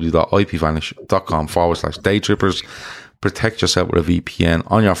 www.ipvanish.com/daytrippers. Protect yourself with a VPN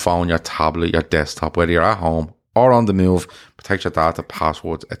on your phone, your tablet, your desktop, whether you're at home or on the move. Protect your data,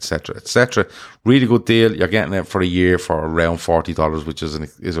 passwords, etc., etc. Really good deal. You're getting it for a year for around $40, which is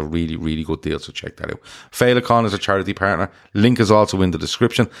a really, really good deal. So check that out. Féileacáin is a charity partner. Link is also in the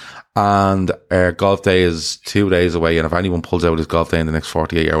description. And our golf day is 2 days away. And if anyone pulls out his golf day in the next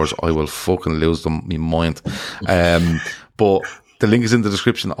 48 hours, I will fucking lose them my mind. But the link is in the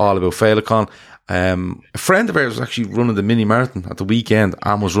description, all about Féileacáin. A friend of ours was actually running the mini marathon at the weekend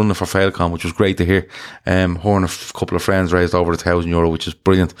and was running for Féileacáin, which was great to hear. Her and a couple of friends raised over €1,000, which is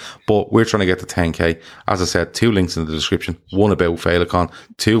brilliant. But we're trying to get to 10k. As I said, 2 links in the description. One about Féileacáin,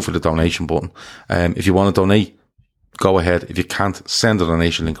 2 for the donation button. If you want to donate, go ahead. If you can't, send a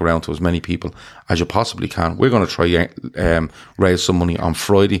donation link around to as many people as you possibly can. We're going to try raise some money on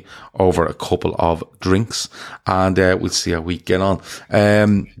Friday over a couple of drinks, and we'll see how we get on.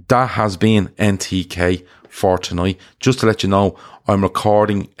 That has been NTK for tonight. Just to let you know, I'm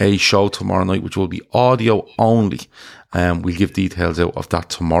recording a show tomorrow night, which will be audio only. We'll give details out of that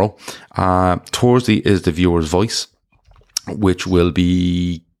tomorrow. Thursday is the viewer's voice, which will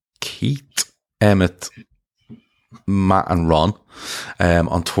be Keith, Emmett, Matt and Ron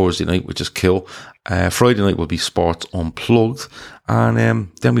on Thursday night, which is cool. Friday night will be Sports Unplugged, and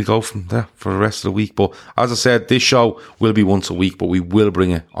then we go from there for the rest of the week. But as I said, this show will be once a week, but we will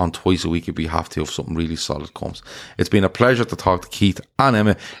bring it on twice a week if we have to, if something really solid comes. It's been a pleasure to talk to Keith and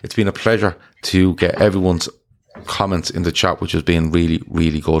Emma. It's been a pleasure to get everyone's comments in the chat, which has been really,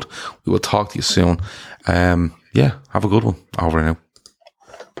 really good. We will talk to you soon. Have a good one. Over now.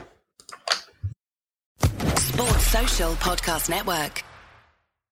 Sports Social Podcast Network.